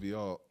 yeah, that'll be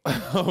all.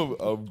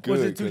 I'm good.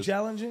 Was it too 'cause-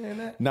 challenging in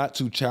that? Not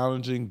too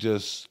challenging.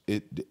 Just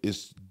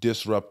it's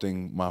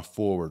disrupting my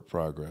forward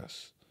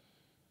progress.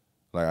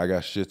 Like I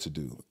got shit to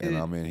do, and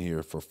I'm in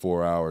here for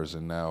 4 hours,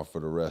 and now for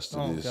the rest of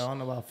Oh, this. okay. I don't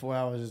know about 4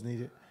 hours is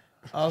needed.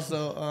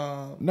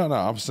 Also, No,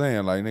 I'm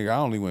saying like nigga, I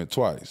only went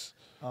twice.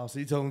 so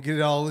you told him get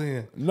it all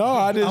in. No,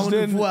 I I just want to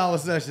do didn't. 4 hour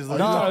sessions. Like,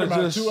 No, you talking it's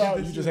about just- 2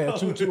 hours. You just had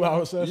two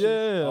 2-hour sessions.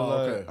 Yeah, Oh,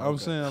 like, okay. I'm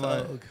saying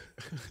like.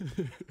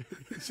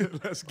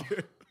 That's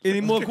good. any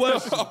more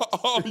questions?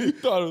 Oh, you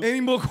thought it was, Any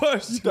more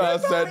questions? you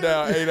thought I sat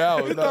down 8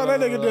 hours. You thought that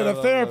nigga did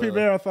a therapy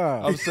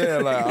marathon. I'm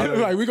saying like, I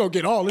like we gonna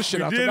get all this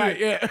shit out did tonight.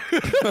 Yeah,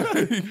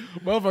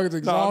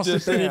 motherfuckers no, I'm exhausted.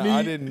 just they saying need.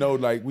 I didn't know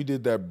like we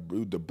did that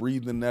the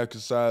breathing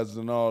exercises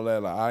and all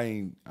that. Like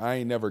I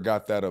ain't never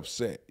got that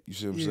upset. You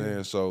see what I'm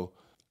saying? So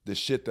the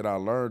shit that I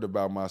learned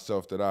about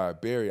myself that I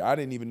buried, I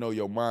didn't even know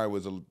your mind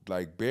was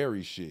like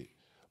bury shit.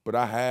 But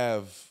I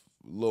have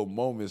little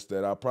moments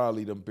that I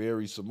probably done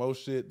bury some more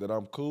shit that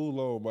I'm cool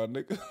on, my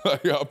nigga.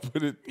 Like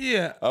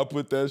I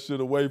put that shit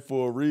away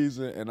for a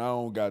reason, and I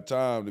don't got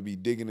time to be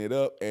digging it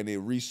up and it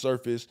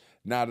resurfaced.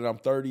 Now that I'm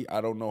 30,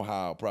 I don't know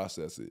how I'll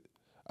process it.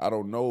 I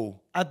don't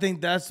know. I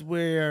think that's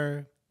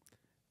where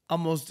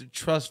almost the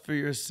trust for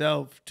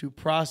yourself to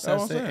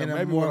process it in a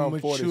maybe more when I'm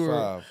mature.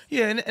 45.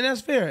 Yeah, and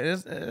that's fair.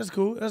 That's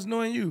cool. That's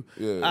knowing you.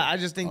 Yeah, I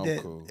just think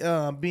that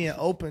cool. Being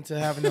open to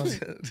having those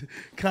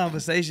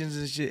conversations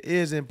and shit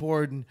is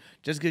important.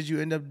 Just because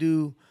you end up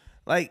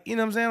like, you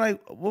know what I'm saying?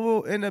 Like, what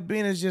will end up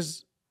being is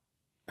just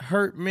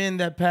hurt men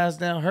that pass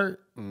down hurt.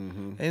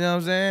 Mm-hmm. You know what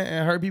I'm saying?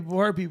 And hurt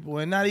people,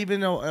 and not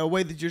even a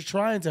way that you're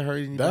trying to hurt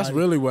anybody. That's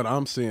really what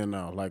I'm seeing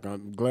now. Like,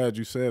 I'm glad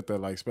you said that.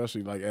 Like,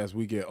 especially like as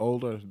we get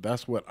older,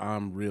 that's what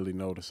I'm really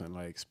noticing.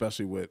 Like,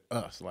 especially with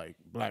us, like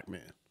black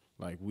men,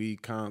 like we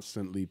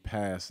constantly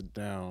pass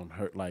down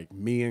hurt. Like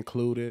me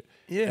included.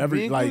 Yeah,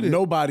 like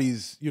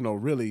nobody's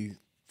really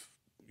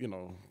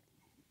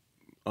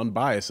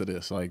unbiased to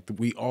this. Like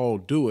we all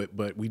do it,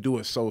 but we do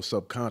it so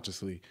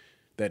subconsciously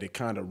that it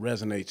kind of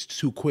resonates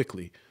too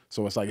quickly.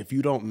 So it's like if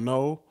you don't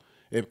know,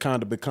 it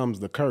kind of becomes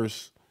the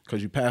curse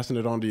because you're passing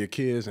it on to your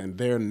kids and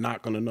they're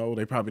not going to know.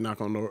 They're probably not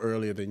going to know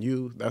earlier than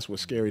you. That's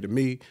what's scary to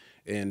me.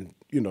 And,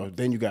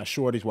 then you got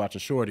shorties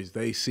watching shorties.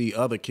 They see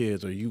other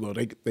kids or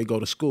they go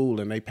to school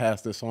and they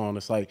pass this on.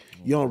 It's like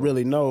you don't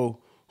really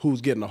know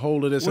who's getting a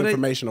hold of this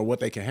information or what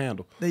they can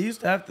handle. They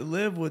used to have to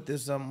live with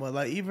this somewhat.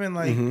 Like even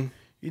like,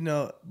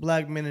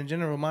 black men in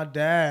general. My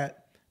dad,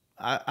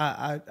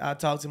 I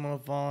talk to him on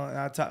the phone and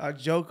I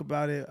joke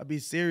about it. I be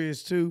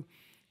serious too.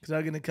 Cause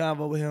I get in a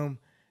convo with him,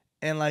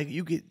 and like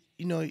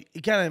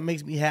it kind of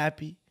makes me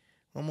happy.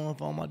 When I'm on the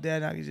phone with my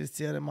dad, and I can just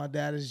tell that my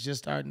dad is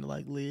just starting to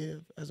like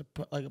live as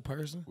a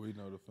person. We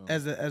know the film.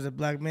 As a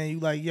black man, you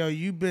like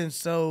you've been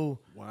so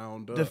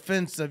wound up,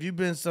 defensive. You've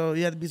been so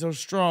you have to be so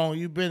strong.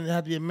 You've been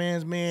have to be a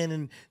man's man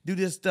and do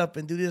this stuff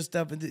and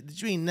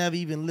you ain't never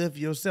even live for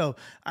yourself.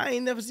 I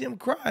ain't never seen him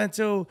cry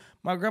until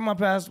my grandma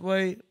passed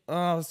away.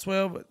 I was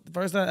 12, the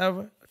first time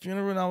ever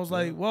funeral, and I was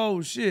like,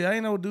 whoa, shit! I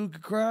ain't know a dude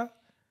could cry.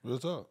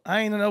 What's up?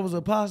 I ain't know that was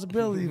a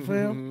possibility,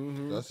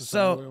 fam. That's the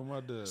same way with my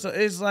dad. So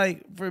it's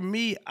like, for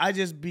me, I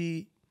just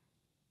be,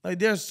 like,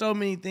 there's so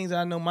many things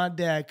I know my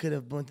dad could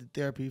have went to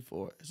therapy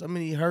for. So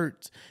many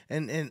hurts.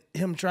 And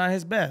him trying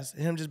his best.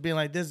 Him just being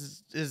like,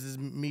 this is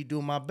me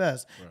doing my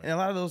best. Right. And a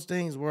lot of those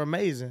things were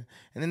amazing.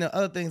 And then the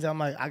other things I'm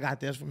like, I got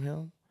this from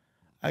him.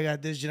 I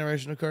got this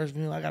generational curse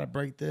from him. I got to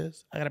break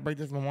this. I got to break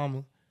this from my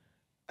mama.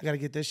 I got to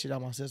get this shit out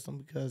of my system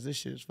because this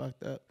shit is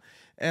fucked up.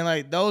 And,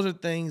 like, those are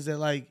things that,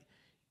 like,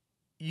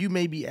 you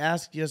may be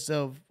asking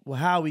yourself, well,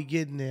 how are we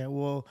getting there?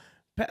 Well,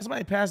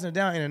 somebody passing it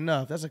down ain't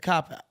enough. That's a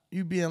cop-out.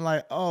 You being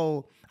like,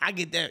 oh, I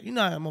get that. You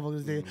know how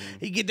motherfuckers say,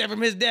 he get that from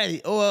his daddy.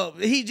 Oh, well,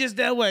 he just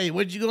that way.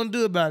 What you gonna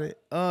do about it?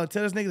 Tell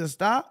this nigga to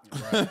stop?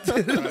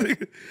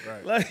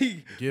 Right.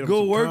 Like,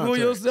 go work on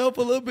yourself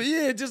a little bit.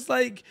 Yeah, just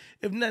like,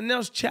 if nothing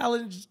else,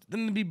 challenge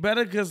them to be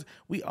better because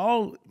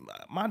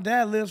my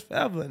dad lives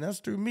forever, and that's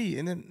through me.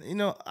 And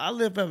then, I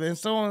live forever, and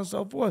so on and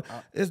so forth.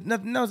 It's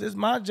nothing else. It's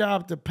my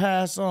job to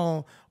pass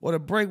on or to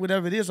break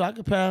whatever it is so I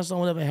can pass on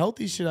whatever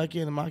healthy shit I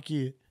can to my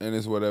kid. And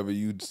it's whatever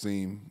you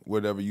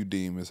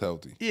deem is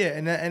healthy. Yeah,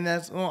 and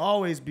that's gonna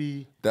always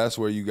be. That's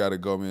where you got to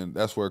go in.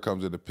 That's where it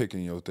comes into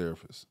picking your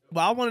therapist.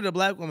 But I wanted a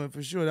black woman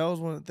for sure. That was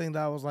one of the things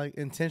that I was like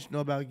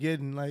intentional about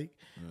getting. Like,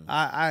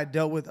 I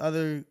dealt with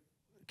other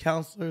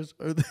counselors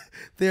or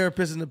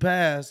therapists in the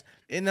past.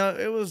 It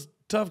was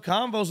tough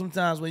convo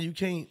sometimes when you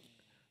can't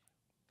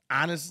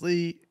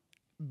honestly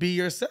be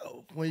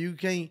yourself. When you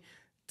can't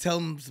tell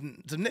them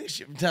some next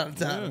shit from time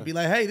to time and be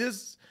like, hey,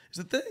 this is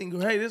a thing.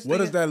 Or, hey, this. What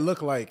does that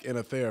look like in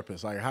a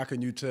therapist? Like, how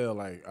can you tell?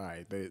 Like, all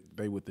right,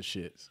 they with the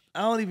shits.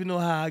 I don't even know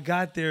how I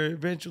got there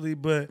eventually,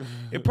 but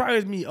it probably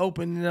was me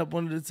opening up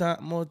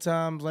more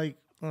times. Like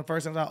one of the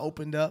first times I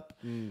opened up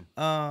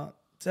to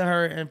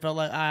her and felt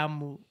like I'm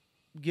gonna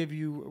give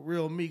you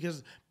real me,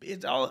 because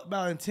it's all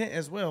about intent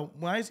as well.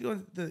 When I used to go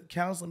into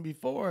counseling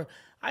before,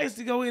 I used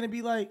to go in and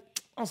be like,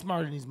 I'm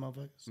smarter than these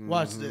motherfuckers.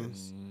 Watch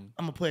this.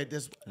 I'm gonna play it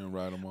this way and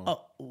write them off.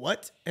 Oh,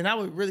 what? And I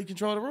would really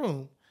control the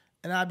room.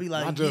 And I'd be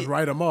like, not just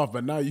write them off,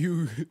 but now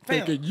you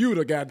thinking you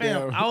the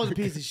goddamn. I was a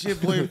piece of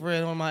shit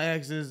boyfriend on my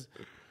exes,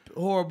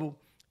 horrible.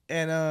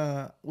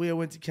 And we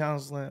went to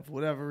counseling for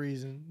whatever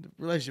reason. The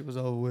relationship was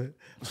over with.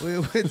 We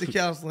went to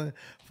counseling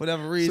for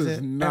whatever reason. This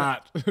is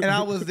not. And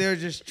I was there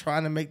just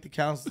trying to make the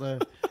counselor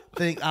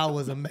think I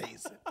was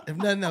amazing. If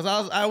nothing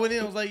else, I went in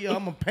and was like, yo,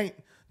 I'm gonna paint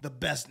the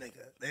best nigga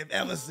they've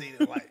ever seen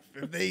in life.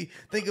 If they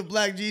think of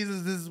Black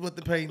Jesus, this is what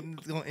the painting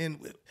is gonna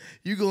end with.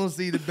 You gonna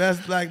see the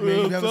best black man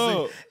you've ever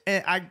seen.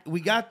 And we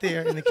got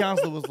there, and the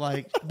counselor was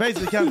like,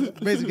 basically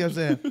kept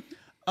saying,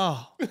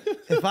 oh,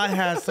 if I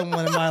had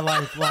someone in my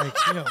life like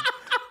him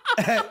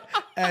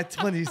at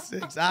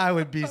 26, I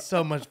would be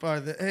so much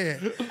farther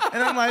ahead.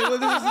 And I'm like, well,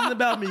 this isn't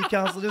about me,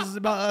 counselor. This is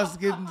about us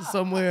getting to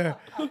somewhere,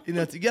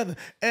 together.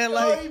 And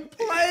like, he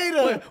played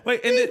her.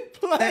 Wait, and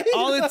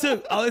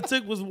all it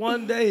took was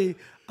one day.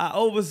 I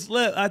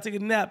overslept. I took a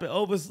nap and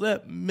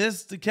overslept,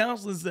 missed the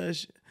counseling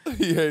session.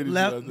 He hated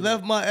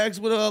left my ex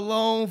with her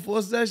alone for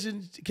a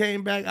session. She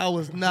came back. I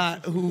was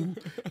not who.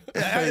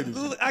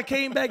 I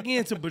came back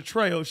into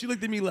betrayal. She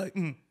looked at me like,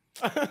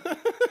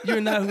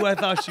 you're not who I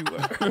thought you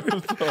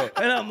were.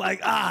 And I'm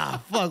like,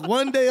 fuck,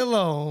 one day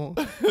alone,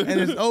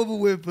 and it's over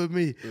with for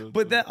me.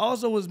 But that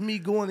also was me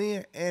going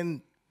in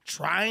and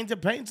trying to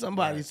paint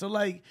somebody. Right. So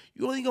like,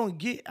 you only gonna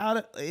get out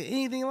of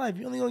anything in life.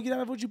 You only gonna get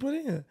out of what you put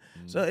in.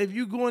 So if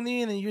you going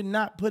in and you're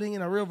not putting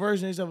in a real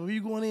version of yourself, if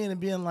you going in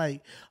and being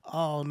like,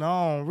 oh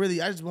no,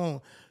 really, I just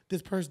want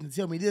this person to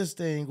tell me this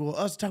thing, or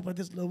us talk about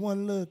this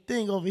one little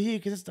thing over here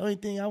because it's the only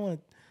thing I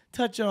want to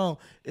touch on.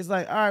 It's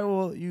like, all right,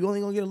 well, you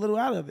only gonna get a little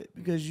out of it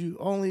because you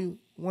only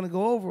want to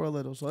go over a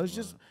little. So it's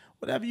just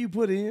whatever you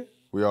put in.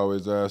 We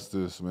always ask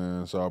this,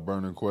 man. It's our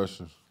burning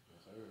question.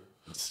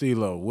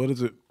 Steelo,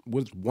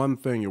 what's one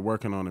thing you're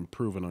working on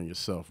improving on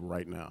yourself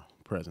right now,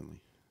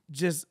 presently?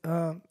 Just,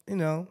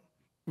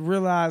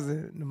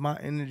 realizing my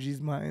energy is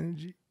my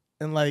energy.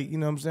 And like, you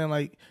know what I'm saying?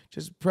 Like,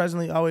 just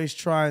presently always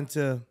trying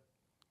to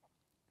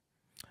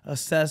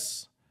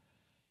assess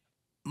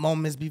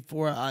moments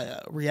before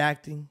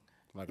reacting.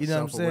 Like a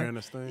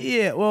self-awareness thing?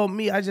 Yeah, well,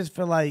 I just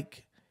feel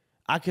like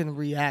I can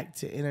react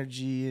to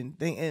energy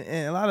and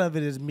a lot of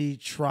it is me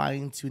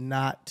trying to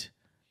not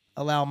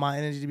allow my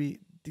energy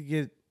to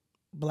get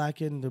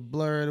blackened or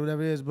blurred or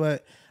whatever it is.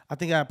 But I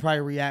think I probably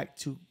react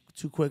too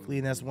quickly,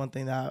 and that's one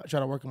thing that I try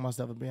to work on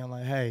myself and being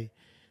like, hey,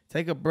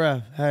 take a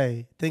breath.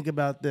 Hey, think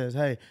about this.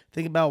 Hey,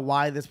 think about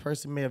why this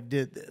person may have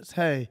did this.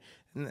 Hey,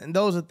 and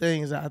those are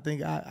things that I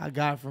think I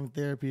got from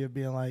therapy of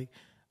being like,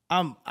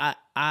 I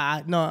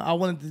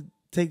wanted to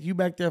take you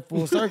back there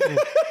full circle.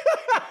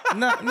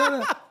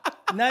 No.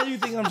 Now you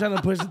think I'm trying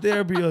to push the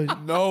therapy on you.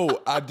 No,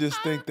 I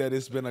just think that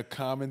it's been a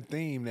common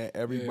theme that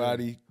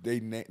everybody,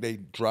 they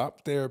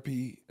drop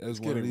therapy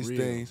as one of these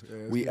things.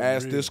 Yeah, we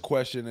ask this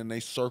question and they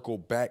circle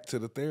back to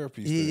the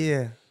therapy thing.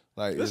 Yeah.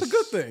 Like, it's a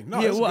good thing.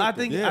 No, yeah, well, I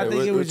think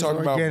it was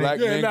talking about black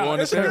men going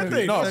to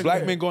therapy. No,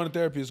 black men going to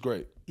therapy is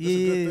great.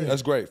 Yeah.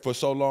 That's great. For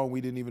so long,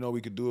 we didn't even know we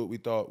could do it. We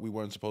thought we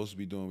weren't supposed to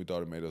be doing it. We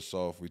thought it made us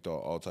soft. We thought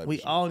all types of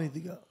shit. We all need to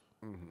go.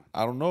 Mm-hmm.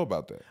 I don't know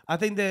about that. I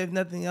think that if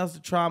nothing else, the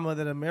trauma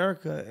that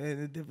America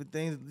and the different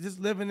things, just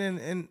living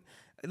in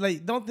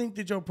like, don't think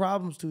that your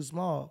problem's too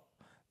small.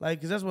 Like,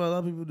 because that's what a lot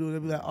of people do. They'll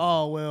be like,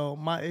 oh, well,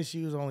 my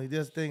issue is only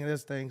this thing and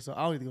this thing, so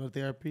I don't need to go to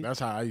therapy. That's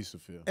how I used to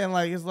feel. And,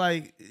 like, it's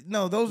like,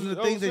 no, those are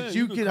the things that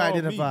you can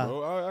identify. Me,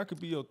 bro. I could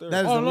be your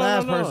therapist. That is the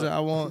last person I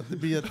want to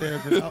be a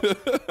therapist.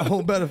 I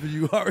want better for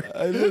you, Ahrii.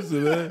 Hey,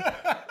 listen, man.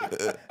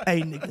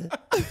 Hey, nigga.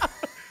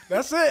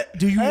 That's it.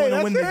 Do you want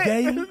to win the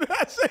game?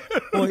 That's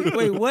it.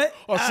 Wait, what?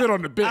 Or sit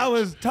on the bench. I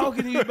was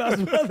talking to you about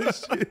some other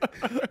shit.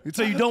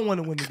 So you don't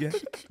want to win the game.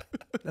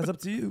 That's up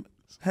to you.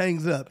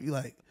 Hangs up. You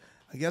like,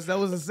 I guess that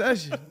was a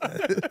session.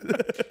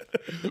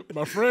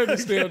 My friend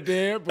is still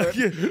dead, but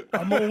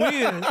I'm going to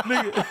win,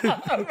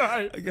 nigga.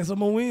 Right. I guess I'm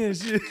going to win,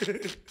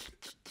 shit.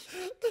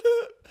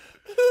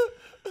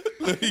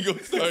 He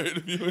gonna start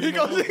interviewing. He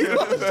gonna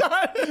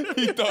start.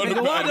 He thought nigga,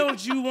 about why it.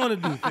 don't you want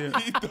to do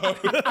therapy? He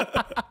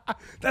thought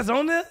That's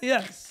on there?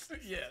 Yes.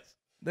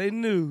 They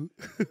knew.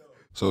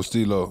 So,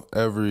 Steelo,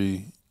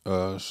 every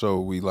show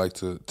we like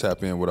to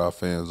tap in with our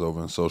fans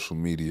over on social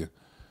media,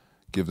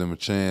 give them a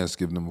chance,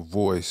 give them a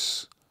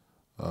voice.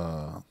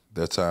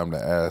 Their time to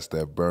ask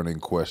that burning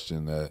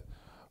question that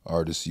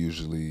artists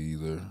usually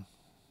either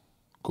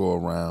go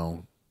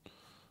around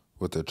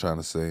what they're trying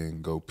to say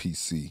and go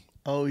PC.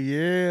 Oh,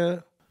 yeah.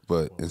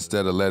 But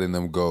instead of letting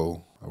them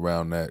go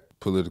around that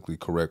politically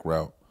correct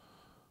route,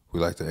 we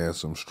like to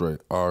answer them straight.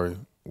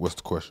 Ahrii, what's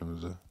the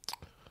question today?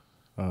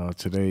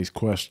 Today's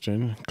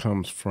question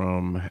comes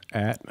from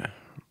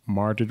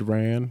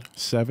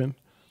 @Martidran7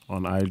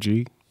 on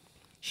IG.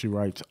 She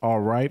writes, all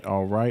right,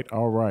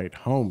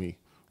 homie.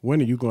 When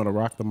are you going to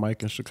rock the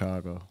mic in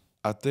Chicago?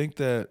 I think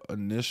that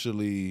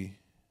initially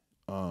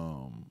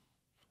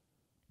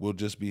we'll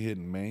just be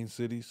hitting main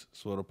cities.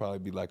 So it'll probably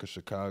be like a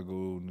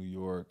Chicago, New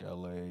York,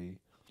 LA,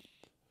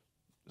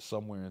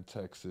 somewhere in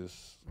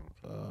Texas,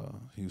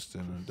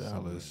 Houston or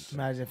Dallas.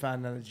 Imagine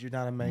finding out that you're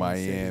not a main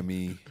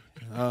Miami.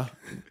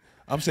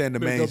 I'm saying the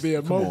main. There'll be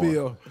a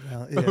Mobile.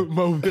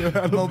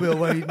 Mobile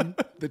waiting.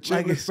 The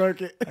chicken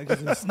circuit. Like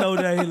it's a snow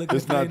day.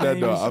 It's not that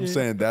though. I'm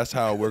saying that's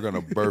how we're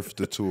gonna birth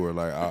the tour.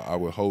 Like I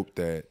would hope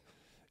that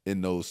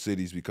in those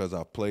cities, because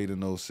I've played in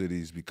those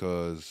cities,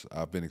 because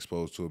I've been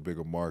exposed to a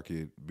bigger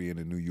market, being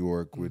in New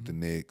York with the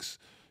Knicks.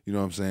 You know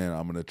what I'm saying?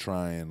 I'm gonna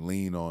try and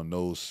lean on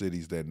those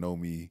cities that know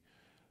me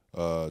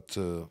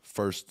to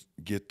first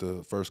get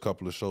the first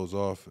couple of shows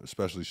off,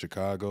 especially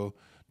Chicago.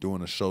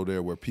 Doing a show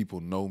there where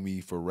people know me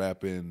for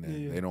rapping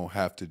and they don't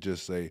have to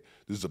just say,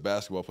 this is a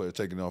basketball player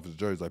taking off his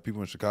jersey. Like,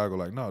 people in Chicago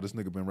like, no, this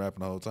nigga been rapping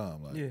the whole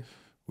time. Like,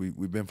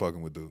 we've been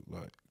fucking with dude.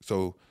 Like,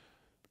 so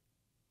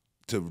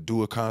to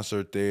do a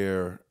concert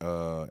there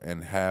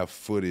and have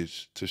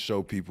footage to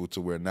show people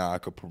to where now I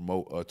could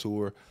promote a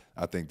tour,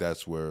 I think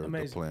that's where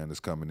the plan is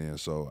coming in.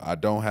 So I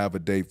don't have a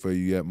date for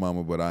you yet,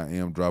 mama, but I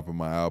am dropping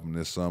my album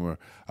this summer.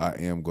 I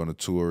am going to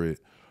tour it.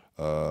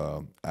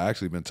 I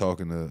actually been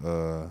talking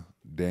to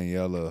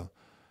Daniela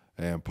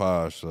And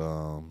Posh,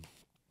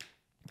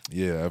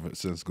 yeah, ever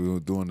since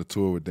doing the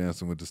tour with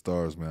Dancing with the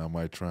Stars, man, I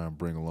might try and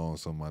bring along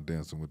some of my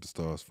Dancing with the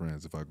Stars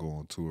friends if I go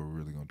on tour. We're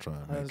really gonna try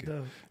and make it.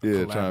 Dope.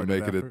 Yeah, try and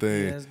make it a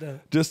thing. Yeah, that's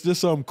dope. Just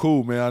something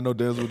cool, man. I know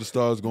Dancing with the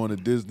Stars going to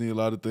Disney. A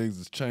lot of things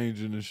is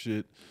changing and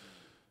shit.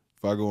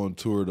 If I go on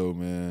tour though,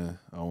 man,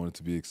 I want it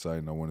to be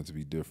exciting. I want it to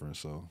be different.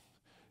 So,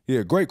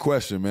 yeah, great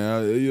question,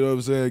 man. You know what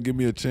I'm saying? Give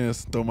me a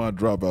chance to throw my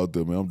drop out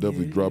there, man. I'm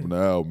definitely dropping the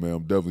album, man.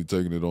 I'm definitely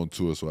taking it on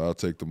tour. So I'll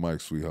take the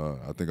mic, sweetheart.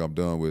 I think I'm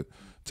done with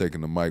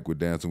taking the mic with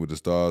Dancing with the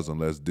Stars.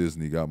 Unless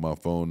Disney got my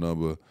phone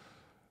number,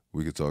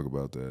 we could talk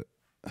about that.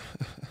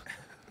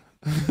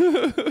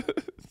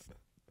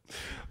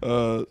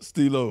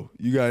 Steelo,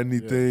 you got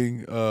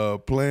anything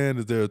planned?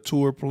 Is there a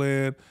tour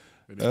planned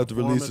after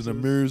releasing the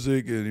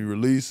music?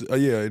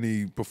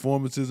 Any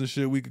performances and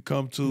shit we could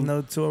come to?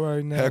 No tour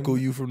right now. Heckle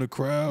you from the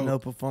crowd? No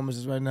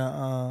performances right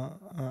now.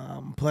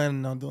 I'm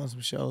planning on doing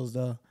some shows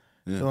though.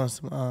 Yeah. Doing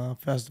some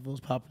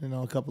festivals, popping in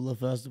on a couple of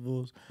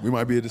festivals. We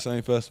might be at the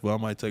same festival. I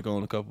might take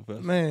on a couple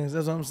festivals. Man,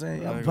 that's what I'm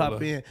saying. I'm pop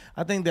in.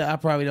 I think that I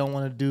probably don't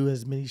want to do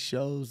as many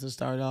shows to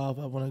start off.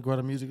 I want to grow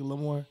the music a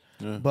little more.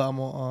 Yeah. But I'm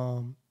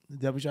on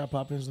definitely try to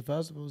pop into the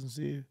festivals and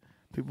see if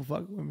people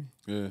fuck with me.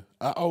 Yeah,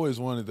 I always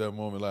wanted that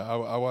moment. Like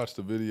I watched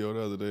the video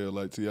the other day of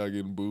like T.I.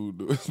 getting booed.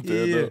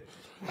 Yeah,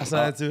 I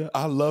saw that too.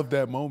 I love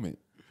that moment.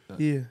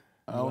 Yeah,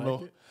 I don't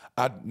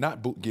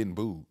know. Getting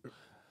booed.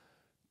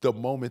 The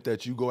moment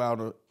that you go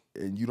out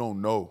and you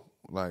don't know,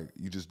 like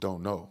you just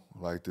don't know.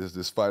 Like there's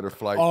this fight or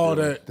flight,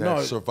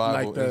 that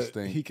survival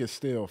instinct. He could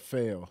still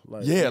fail.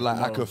 Like,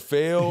 I could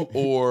fail,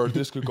 or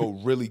this could go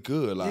really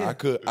good.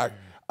 Like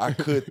I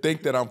could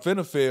think that I'm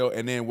finna fail,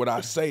 and then what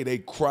I say, they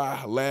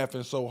cry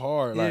laughing so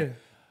hard. Like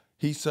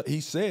he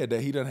said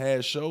that he done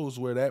had shows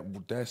where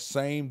that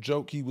same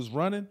joke he was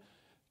running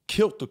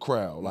killed the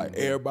crowd. Like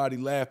everybody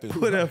laughing.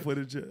 Put that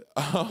footage up.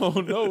 I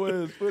don't know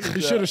where his footage.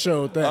 He should have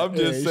showed that. I'm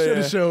just saying. Should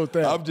have showed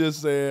that. I'm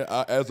just saying.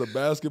 as a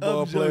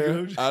basketball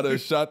player, I done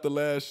shot the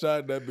last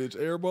shot and that bitch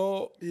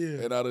airball.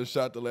 Yeah. And I done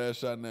shot the last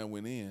shot and that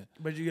went in.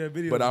 But you got a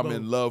video. But I'm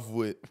in love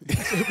with. You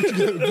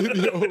got a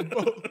video of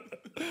both.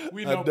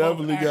 We know I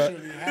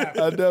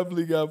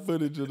definitely got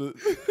footage of it.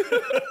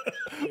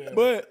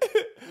 But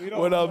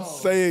what I'm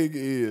saying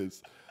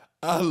is,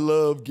 I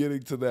love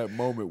getting to that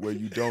moment where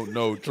you don't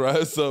know,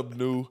 try something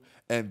new,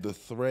 and the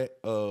threat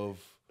of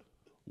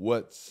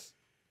what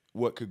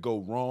could go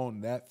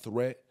wrong. That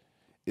threat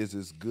is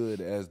as good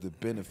as the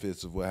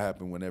benefits of what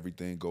happened when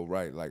everything go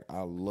right. Like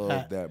I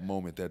love that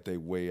moment that they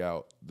weigh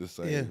out the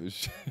same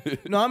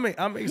shit. No,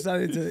 I'm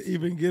excited to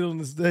even get on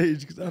the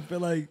stage because I feel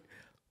like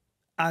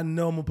I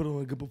know I'm gonna put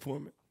on a good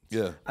performance.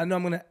 Yeah, I know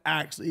I'm gonna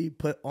actually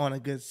put on a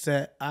good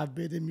set. I've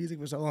been in music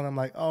for so long. I'm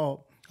like,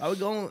 oh, I would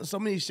go on so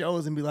many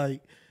shows and be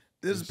like,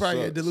 this is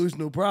probably a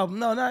delusional problem.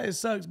 No, not it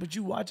sucks. But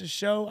you watch a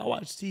show, I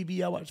watch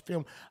TV, I watch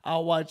film, I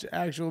watch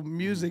actual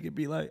music and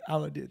be like, I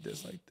would did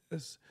this like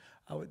this.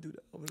 I would do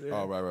that over there.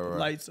 Oh, right.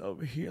 Lights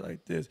over here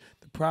like this.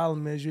 The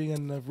problem is you ain't got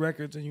enough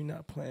records and you're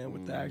not playing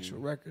with the actual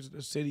records of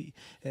the city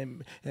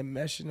and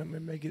meshing them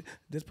and make it.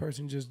 This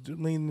person just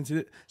leaning into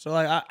it. So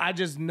like I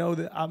just know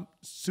that I'm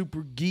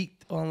super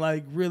geeked on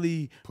like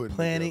really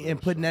planning and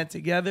putting that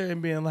together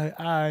and being like,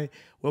 all right,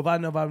 well if I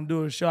know if I'm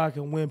doing a show, I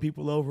can win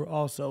people over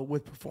also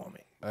with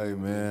performing. Hey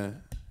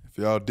man, if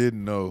y'all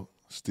didn't know,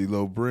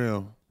 Steelo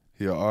Brim,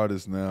 he an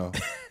artist now.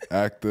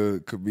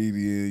 Actor,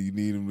 comedian, you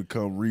need him to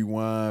come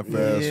rewind,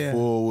 fast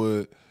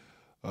forward.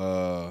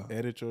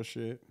 Edit your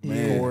shit,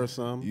 man, or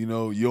something. You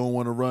know, you don't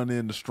want to run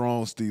into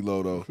strong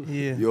Steelo though.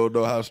 Yeah. You don't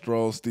know how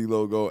strong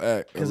Steelo go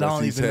act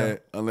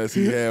unless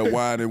he had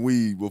wine and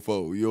weed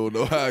before. You don't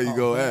know how he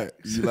go act.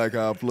 You like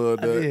how I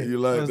plugged that? You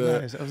like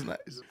that? Nice. That was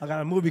nice. I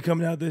got a movie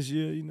coming out this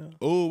year, you know.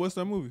 Oh, what's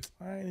that movie?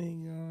 I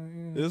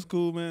ain't It's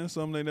cool, man.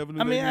 Something they never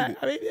knew. I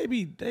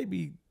mean, they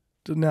be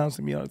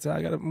announcing me all the time.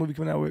 I got a movie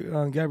coming out with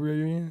Gabrielle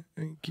Union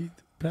and Keith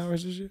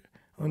Powers and shit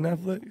on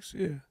Netflix.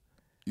 Yeah.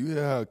 You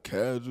hear how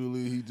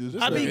casually he just.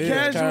 I be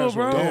casual,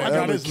 bro. Don't I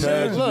got ever his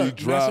casually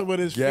drop with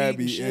his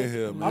Gabby feet in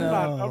here, man.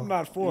 I'm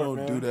not for you it,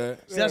 man. Don't do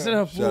that. See, I said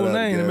her full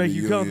name to make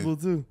you comfortable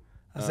too.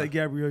 I said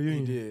Gabrielle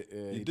Union. He did.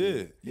 Yeah, he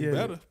did. You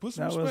better put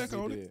some respect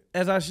on it.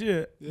 As I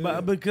should. Yeah.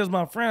 But because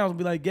my friends would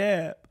be like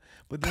Gab.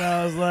 But then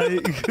I was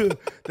like,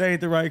 that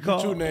ain't the right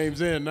call. 2 names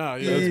in now.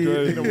 Yeah, that's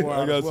crazy.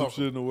 I got some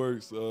shit in the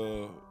works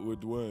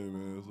with Dwayne,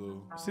 man.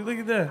 So see, look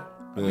at that.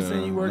 I be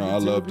saying you working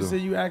too. I be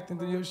saying you acting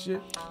through your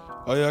shit.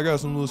 Oh yeah, I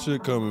got some little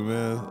shit coming,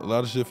 man. A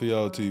lot of shit for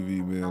y'all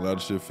TV, man. A lot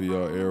of shit for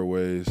y'all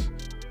airways.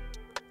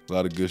 A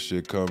lot of good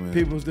shit coming.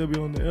 People still be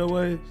on the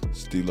airways.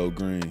 Steelo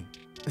Green.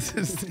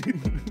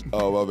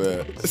 Oh my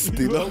bad.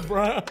 Steelo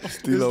Brown.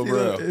 Steelo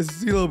Brown. It's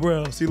Steelo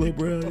Brown. Steelo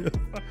Brown.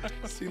 Yeah.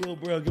 Steelo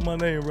Brown. Get my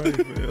name right,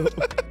 man.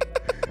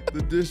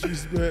 The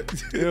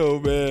disrespect. Yo,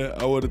 man,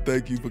 I want to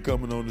thank you for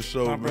coming on the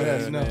show,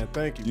 man.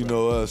 Thank you. You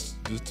know us,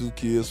 just 2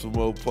 kids from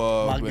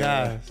Opal, my man.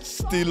 guys.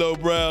 Steelo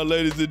Brown,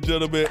 ladies and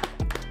gentlemen.